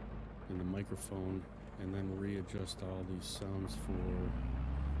and the microphone, and then readjust all these sounds for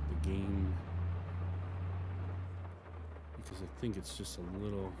the game, because I think it's just a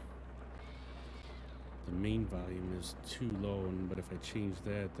little, the main volume is too low, but if I change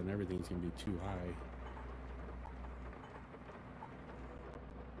that, then everything's gonna be too high.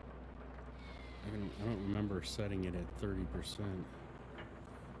 I don't remember setting it at 30%.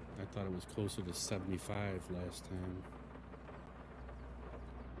 I thought it was closer to 75 last time.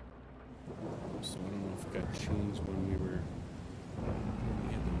 So I don't know if it got changed when we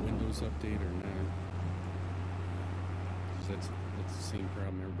had the Windows update or not. Because that's the same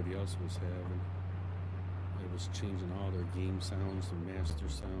problem everybody else was having. It was changing all their game sounds, the master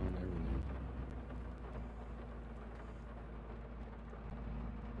sound, everything.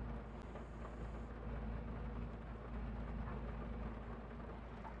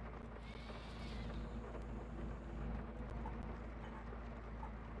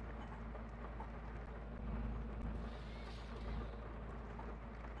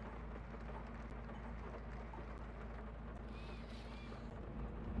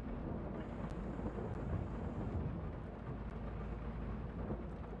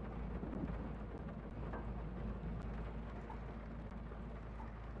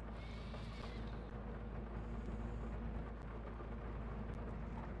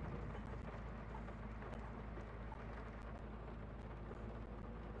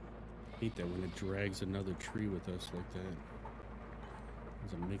 I hate that when it drags another tree with us like that.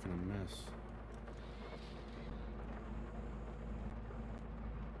 Ends up making a mess.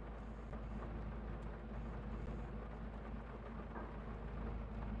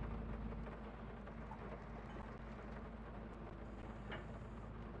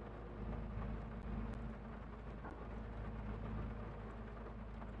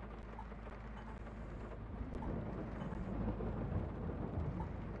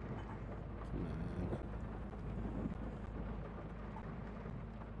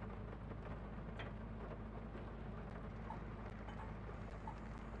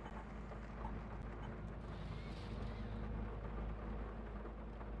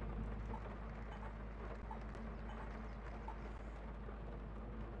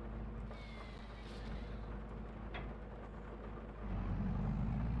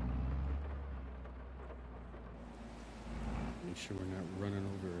 Make sure we're not running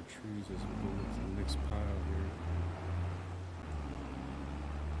over our trees as we go into the next pile here.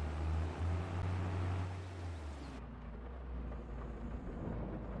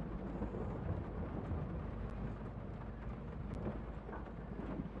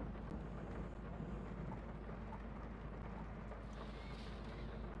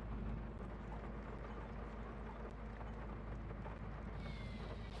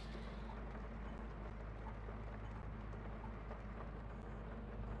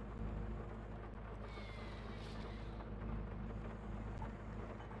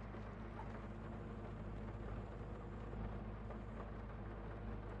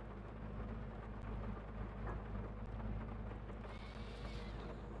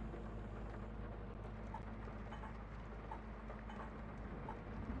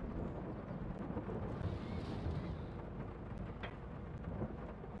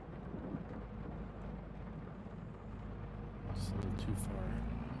 It's a little too far.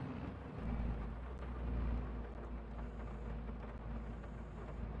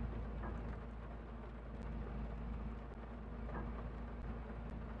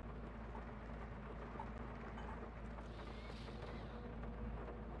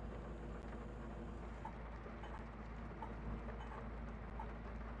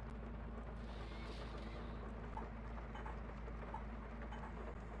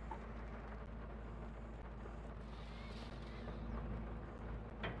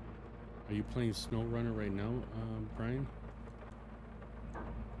 Are you playing SnowRunner right now, Brian? Or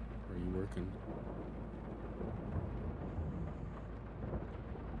are you working?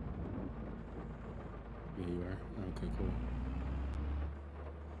 Yeah, you are? Okay, cool.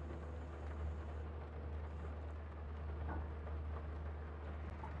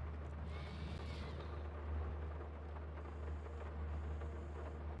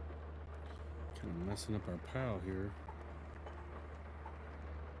 Kind of messing up our pile here.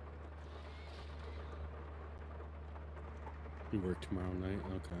 You work tomorrow night?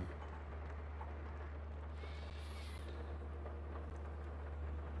 Okay.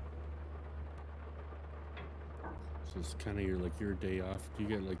 So it's kind of your day off. Do you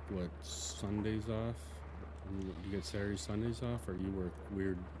get like what, Sundays off? Do you get Saturdays, Sundays off, or you work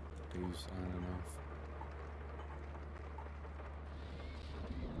weird days on and off?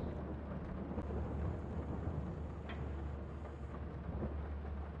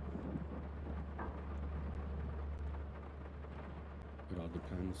 It all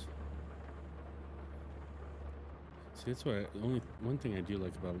depends. See, that's why only one thing I do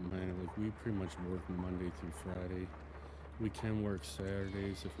like about mine, like we pretty much work Monday through Friday. We can work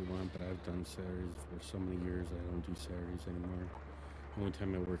Saturdays if we want, but I've done Saturdays for so many years I don't do Saturdays anymore. The only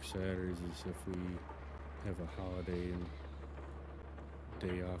time I work Saturdays is if we have a holiday and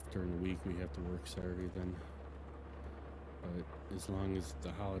day off during the week, we have to work Saturday then. But as long as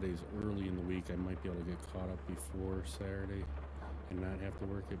the holiday's early in the week, I might be able to get caught up before Saturday and not have to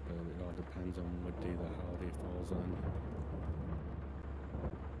work it, but it all depends on what day the holiday falls on.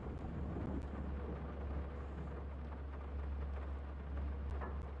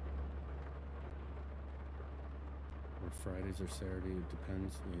 Or Fridays or Saturday, it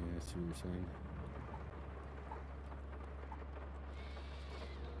depends. Yeah, I see what you're saying.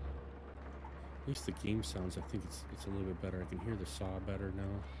 At least the game sounds, I think it's a little bit better. I can hear the saw better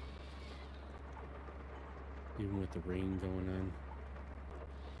now. Even with the rain going on.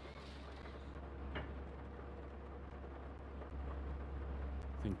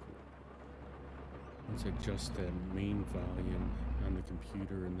 I think once I adjust that main volume on the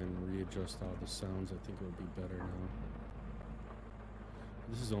computer and then readjust all the sounds, I think it'll be better now.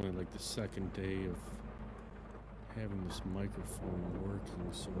 This is only like the second day of having this microphone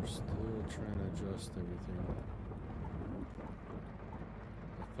working, so we're still trying to adjust everything.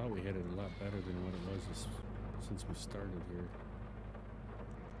 I thought we had it a lot better than what it was since we started here.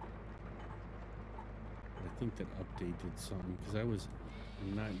 But I think that update did something, because I was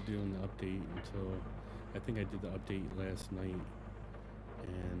not doing the update until, I think I did the update last night,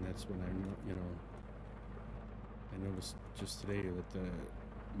 and that's when I noticed just today that the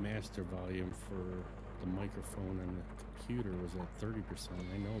master volume for the microphone and the computer was at 30%.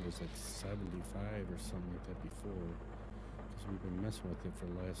 I know it was like 75 or something like that before, because we've been messing with it for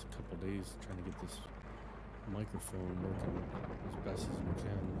the last couple of days trying to get this microphone working as best as we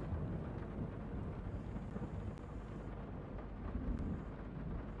can.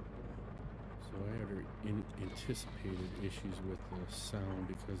 So I had anticipated issues with the sound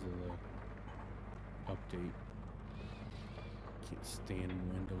because of the update. Can't stand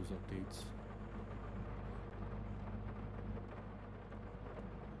Windows updates.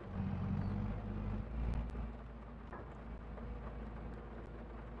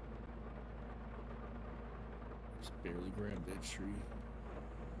 Just barely grabbed that tree.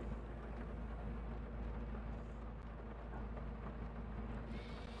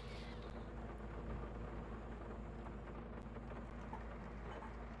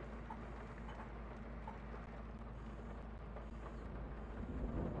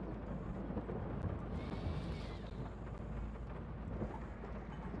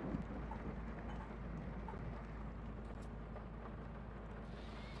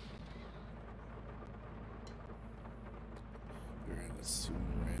 Alright, let's see where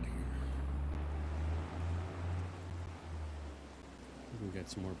we're at here. We got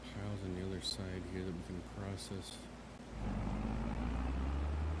some more piles on the other side here that we can process.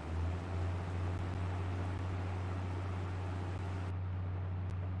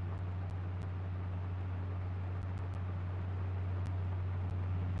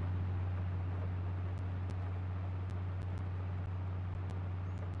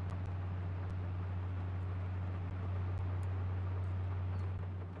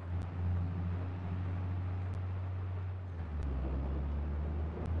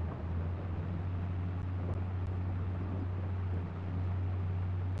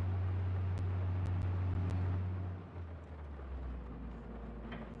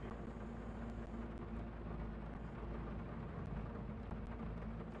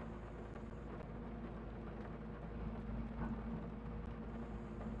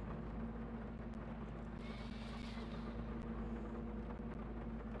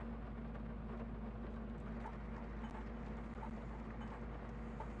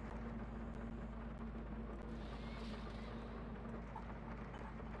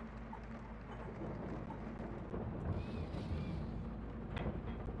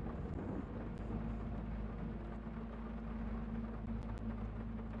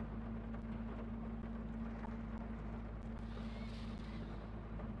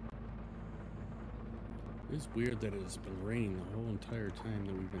 It's weird that it's been raining the whole entire time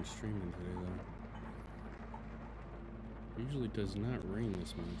that we've been streaming today, though. Usually does not rain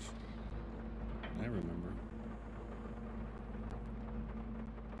this much. I remember.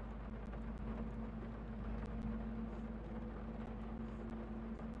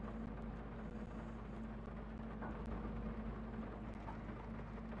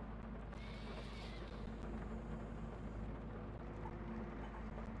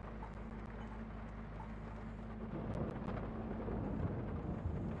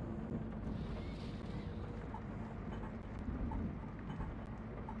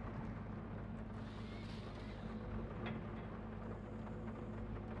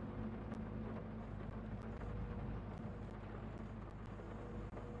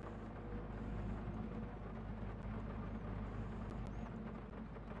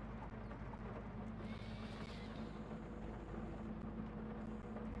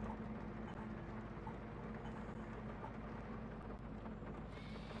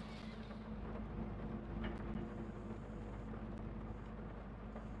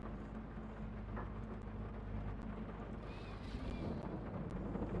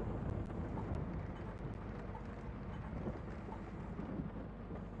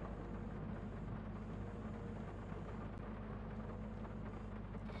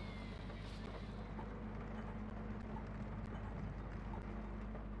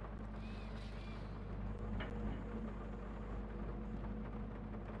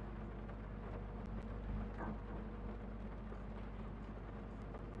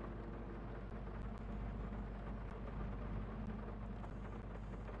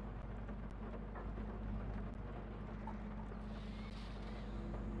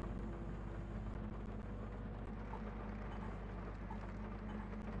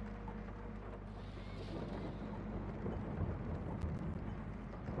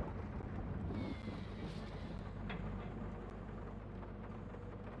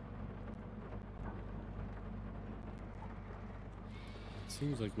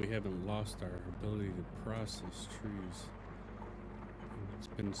 seems like we haven't lost our ability to process trees. It's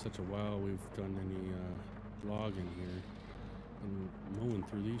been such a while we've done any logging here, and mowing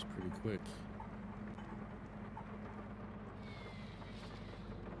through these pretty quick.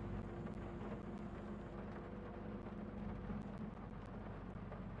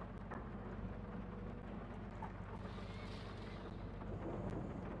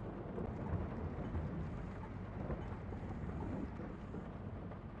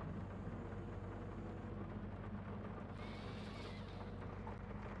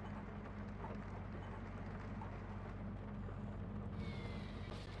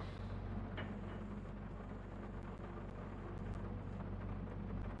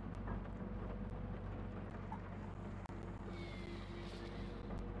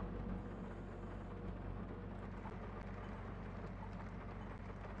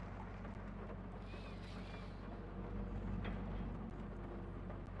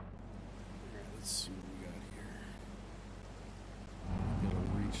 Let's see what we got here. Gotta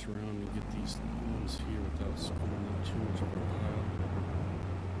reach around and get these ones here without screwing up too much of our pile.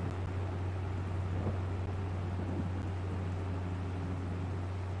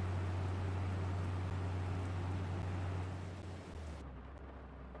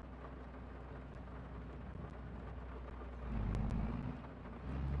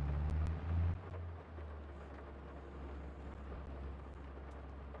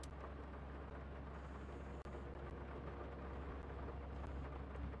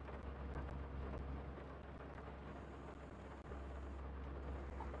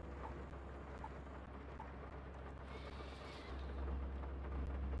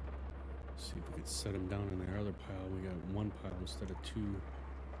 See if we could set them down in our other pile. We got one pile instead of two.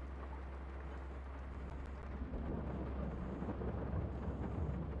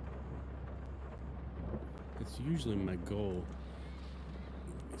 It's usually my goal.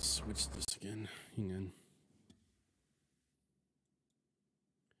 Let me switch this again. Hang on.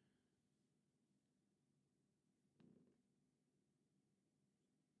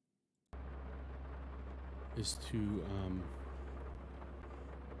 Is to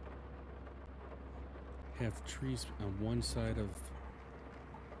have trees on one side of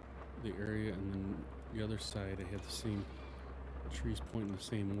the area, and then the other side I have the same trees pointing the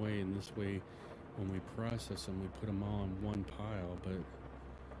same way, and this way when we process them we put them all in one pile. But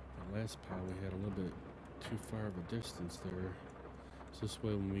the last pile we had a little bit too far of a distance there, so this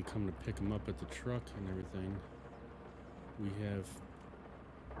way when we come to pick them up at the truck and everything, we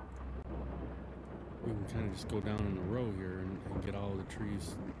can kind of just go down in a row here and get all the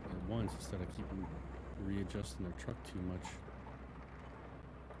trees at once instead of keeping readjusting their truck too much.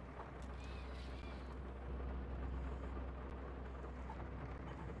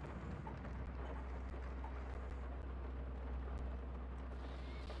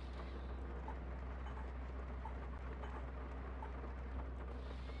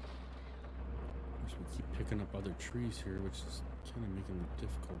 Of course, we keep picking up other trees here, which is kind of making it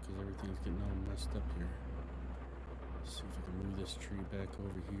difficult because everything's getting all messed up here. Let's see if we can move this tree back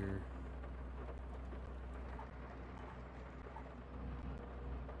over here.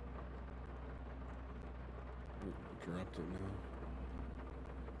 Dropped it now.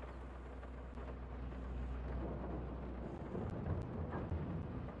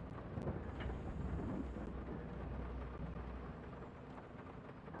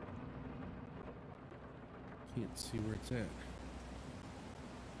 Can't see where it's at.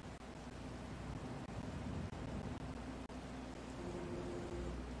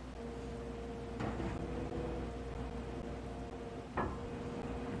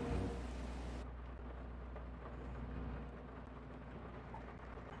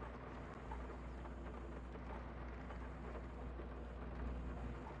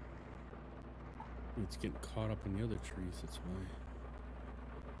 It's getting caught up in the other trees, that's why.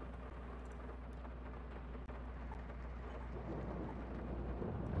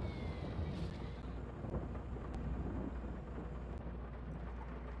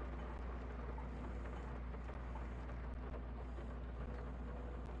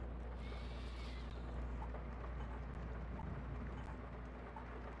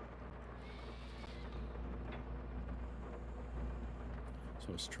 So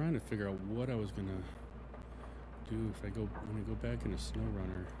I was trying to figure out what I was gonna do if when I go back in a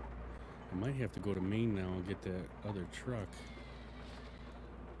SnowRunner. I might have to go to Maine now and get that other truck.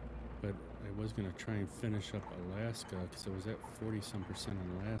 But I was gonna try and finish up Alaska because I was at 40%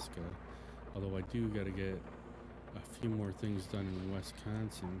 on Alaska. Although I do gotta get a few more things done in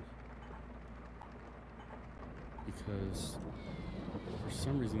Wisconsin, because for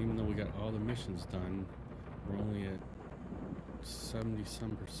some reason, even though we got all the missions done, we're only at 70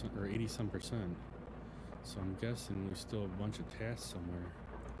 some percent or 80 some percent. So I'm guessing there's still a bunch of tasks somewhere,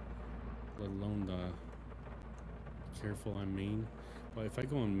 let alone the careful on main. Well, if I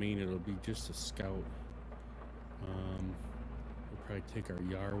go on main, it'll be just a scout. We'll probably take our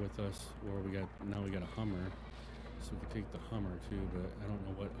Yar with us, or we got a Hummer, so we can take the Hummer too. But I don't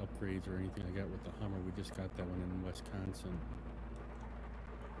know what upgrades or anything I got with the Hummer. We just got that one in Wisconsin.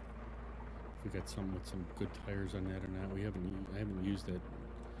 If we got something with some good tires on that or not. I haven't used that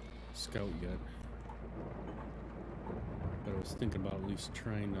Scout yet, but I was thinking about at least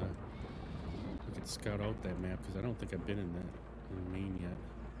trying to we could scout out that map, because I don't think I've been in Maine yet,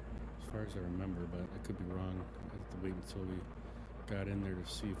 as far as I remember, but I could be wrong. I have to wait until we got in there to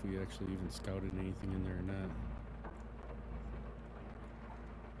see if we actually even scouted anything in there or not.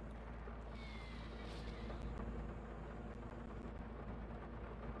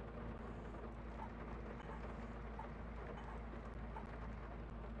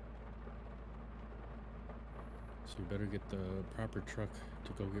 So you better get the proper truck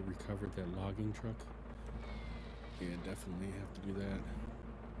to go get recovered, that logging truck. Yeah, definitely have to do that.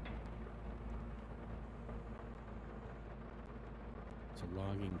 It's a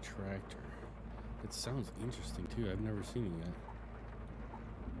logging tractor. It sounds interesting too. I've never seen it yet.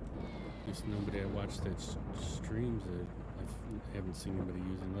 At least nobody I watched that streams it. I haven't seen anybody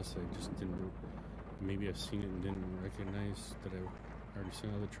use it, unless I just didn't. Maybe I've seen it and didn't recognize that I already saw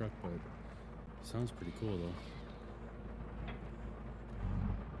the truck, but it sounds pretty cool though.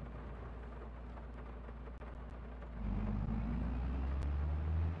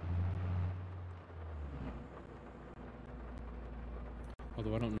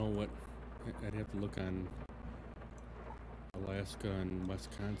 Although I don't know what, I'd have to look on Alaska and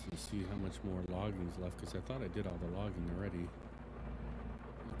Wisconsin to see how much more logging is left, because I thought I did all the logging already.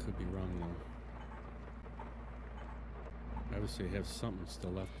 I could be wrong though. I would say I have something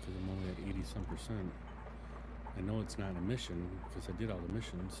still left because I'm only at 80 some percent. I know it's not a mission because I did all the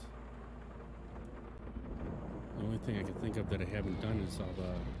missions. The only thing I can think of that I haven't done is all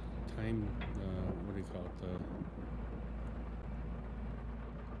the time, what do you call it,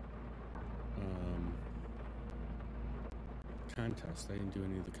 contest. I didn't do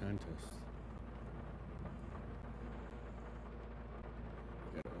any of the contests.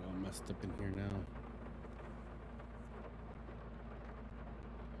 Got it all messed up in here now.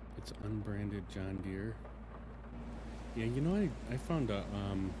 It's unbranded John Deere. Yeah, you know, I found a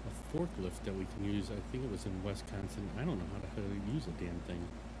forklift that we can use. I think it was in Wisconsin. I don't know how to use a damn thing.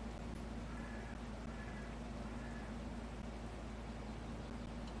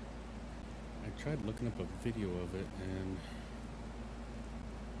 I tried looking up a video of it, and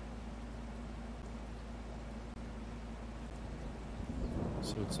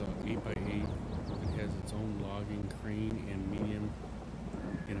so it's a 8x8. It has its own logging crane and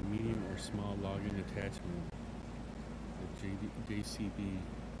a medium or small logging attachment. The JCB.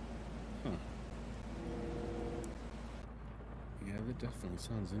 Huh. Yeah, that definitely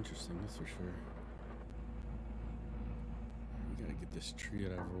sounds interesting, that's for sure. We gotta get this tree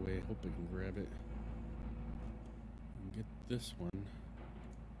out of our way. I hope I can grab it. And get this one.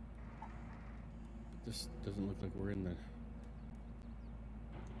 But this doesn't look like we're in the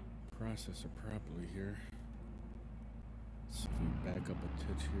processor properly here. Let's see if we back up a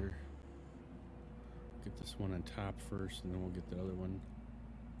touch here. Get this one on top first, and then we'll get the other one.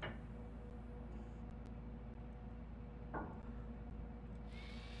 I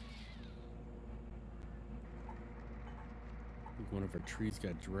think one of our trees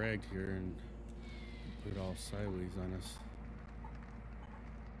got dragged here and put it all sideways on us.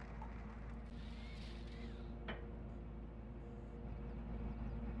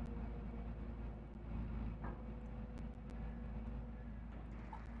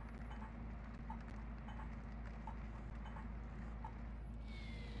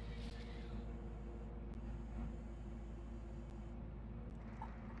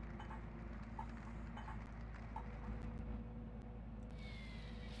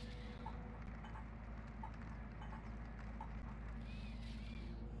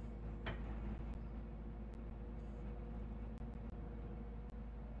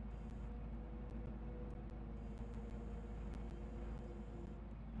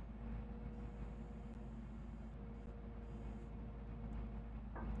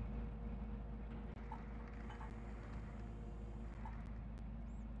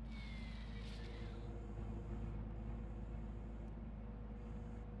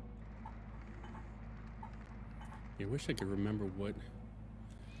 I wish I could remember what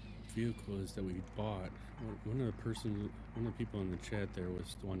vehicle is that we bought. One of the people in the chat there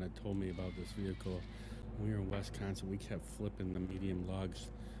was the one that told me about this vehicle. we were in Wisconsin, we kept flipping the medium logs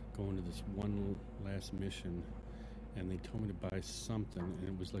going to this one last mission, and they told me to buy something, and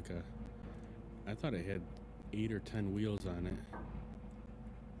it was like I thought it had 8 or 10 wheels on it,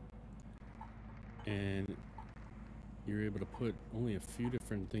 and you're able to put only a few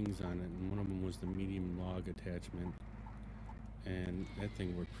different things on it, and one of them was the medium log attachment, and that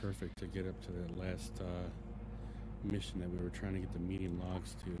thing worked perfect to get up to that last mission that we were trying to get the medium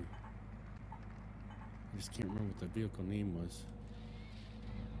logs to. I just can't remember what the vehicle name was.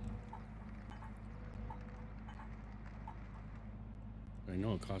 But I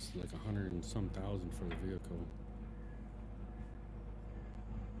know it costed like $100 and some thousand for the vehicle.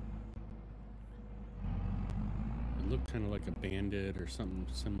 It looked kind of like a Bandit or something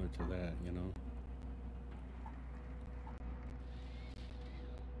similar to that, you know?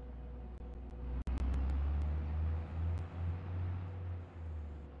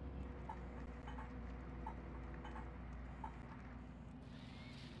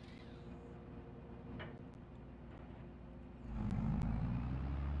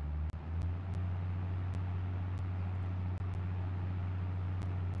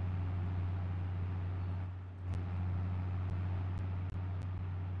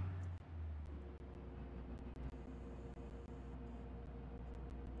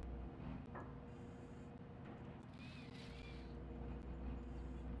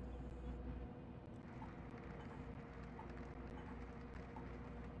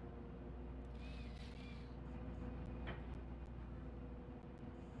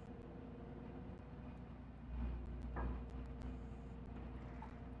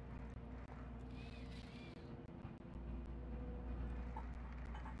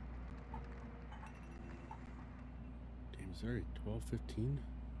 It's already 12:15?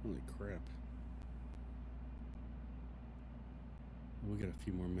 Holy crap. We got a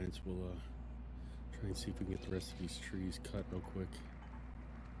few more minutes. We'll try and see if we can get the rest of these trees cut real quick.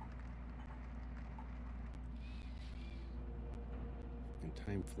 And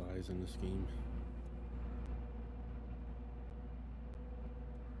time flies in this game.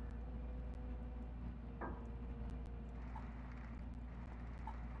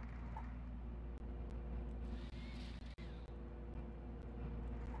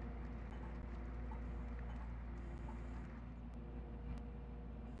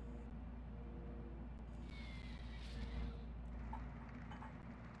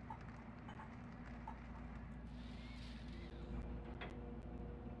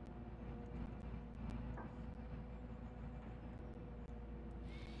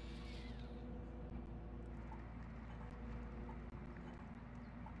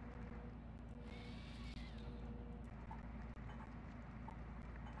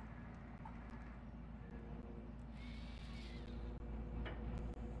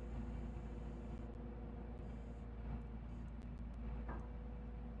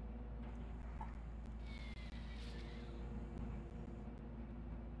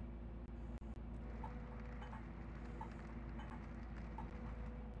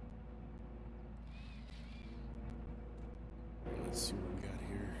 Let's see what we got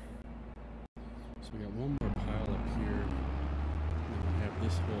here. So we got one more pile up here. And then we have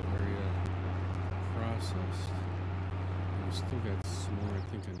this whole area processed. And we still got some more, I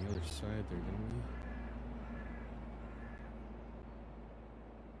think, on the other side there, don't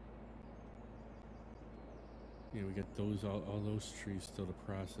we? Yeah, we got those all those trees still to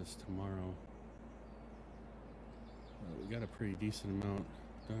process tomorrow. We got a pretty decent amount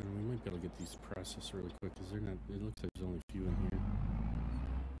done. We might be able to get these processed really quick because they're not. It looks like there's only a few in here.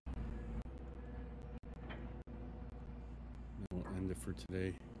 And we'll end it for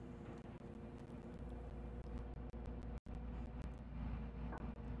today.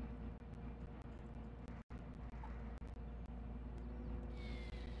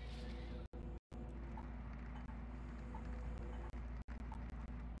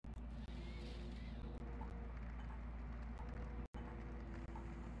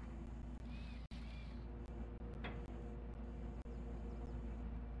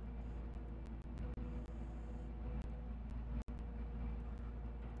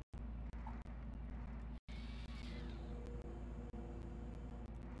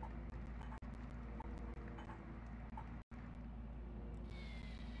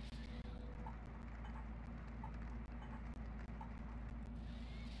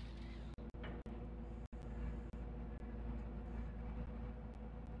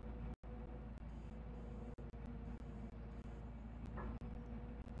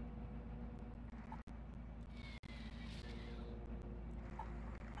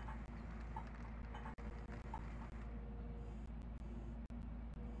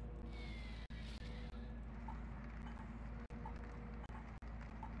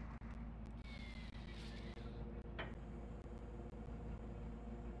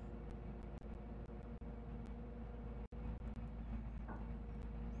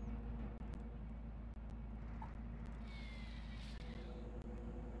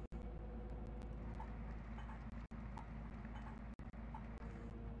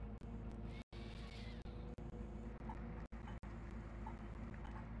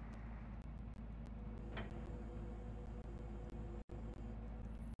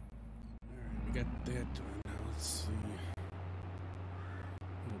 got that done. Now let's see.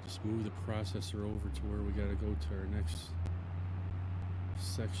 I'll just move the processor over to where we gotta go to our next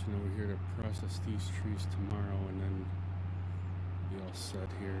section over here to process these trees tomorrow, and then be all set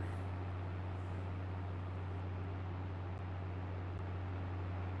here.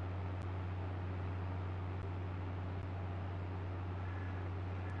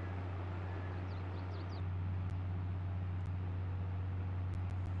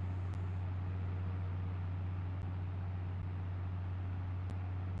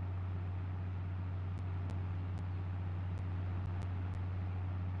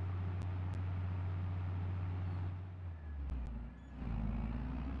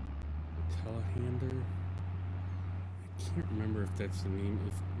 Telehandler. I can't remember if that's the name,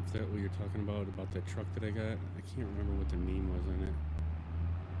 if that's what you're talking about that truck that I got. I can't remember what the name was on it.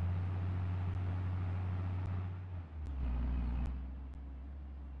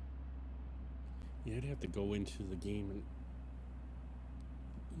 Yeah, I'd have to go into the game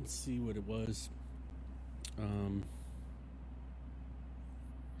and see what it was.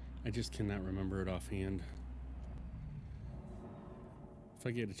 I just cannot remember it offhand. If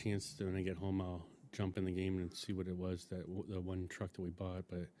I get a chance to, when I get home, I'll jump in the game and see what it was, the one truck that we bought.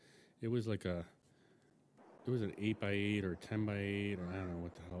 But it was like it was an 8x8 or 10x8, or I don't know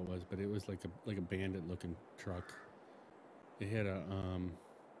what the hell it was, but it was like a bandit looking truck. It had a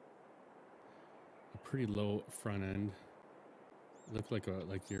pretty low front end. It looked like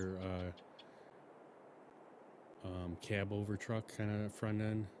your cab over truck kind of front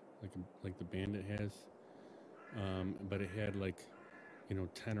end, like the Bandit has. But it had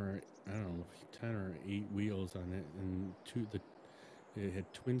 10 or 8 wheels on it, and it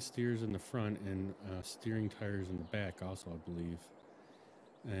had twin steers in the front and steering tires in the back also, I believe.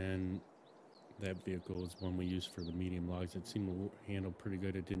 And that vehicle is one we used for the medium logs. It seemed to handle pretty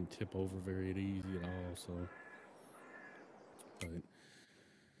good. It didn't tip over very easy at all. So, but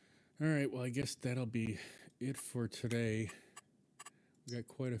all right. Well, I guess that'll be it for today. We got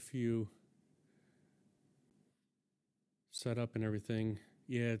quite a few set up and everything.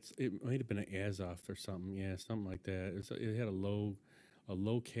 Yeah, it might have been an Azoth or something. Yeah, something like that. It had a low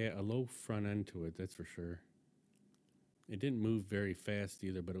front end to it. That's for sure. It didn't move very fast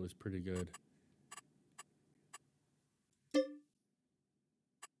either, but it was pretty good.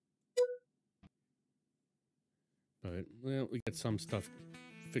 But well, we got some stuff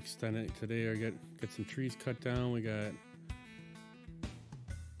fixed on it today. I got some trees cut down. We got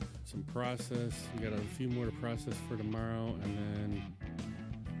some process. We got a few more to process for tomorrow, and then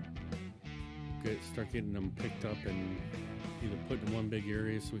start getting them picked up and either put in one big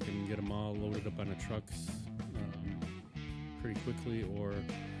area so we can get them all loaded up on the trucks pretty quickly, or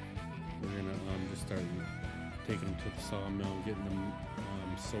we're gonna just start taking them to the sawmill and getting them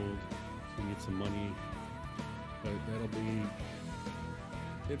sold so we get some money. But that'll be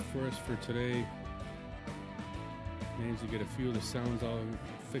it for us for today. Managed to get a few of the sounds all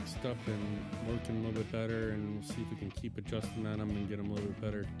fixed up and working a little bit better, and we'll see if we can keep adjusting on them and get them a little bit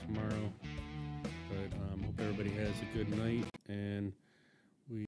better tomorrow. But hope everybody has a good night, and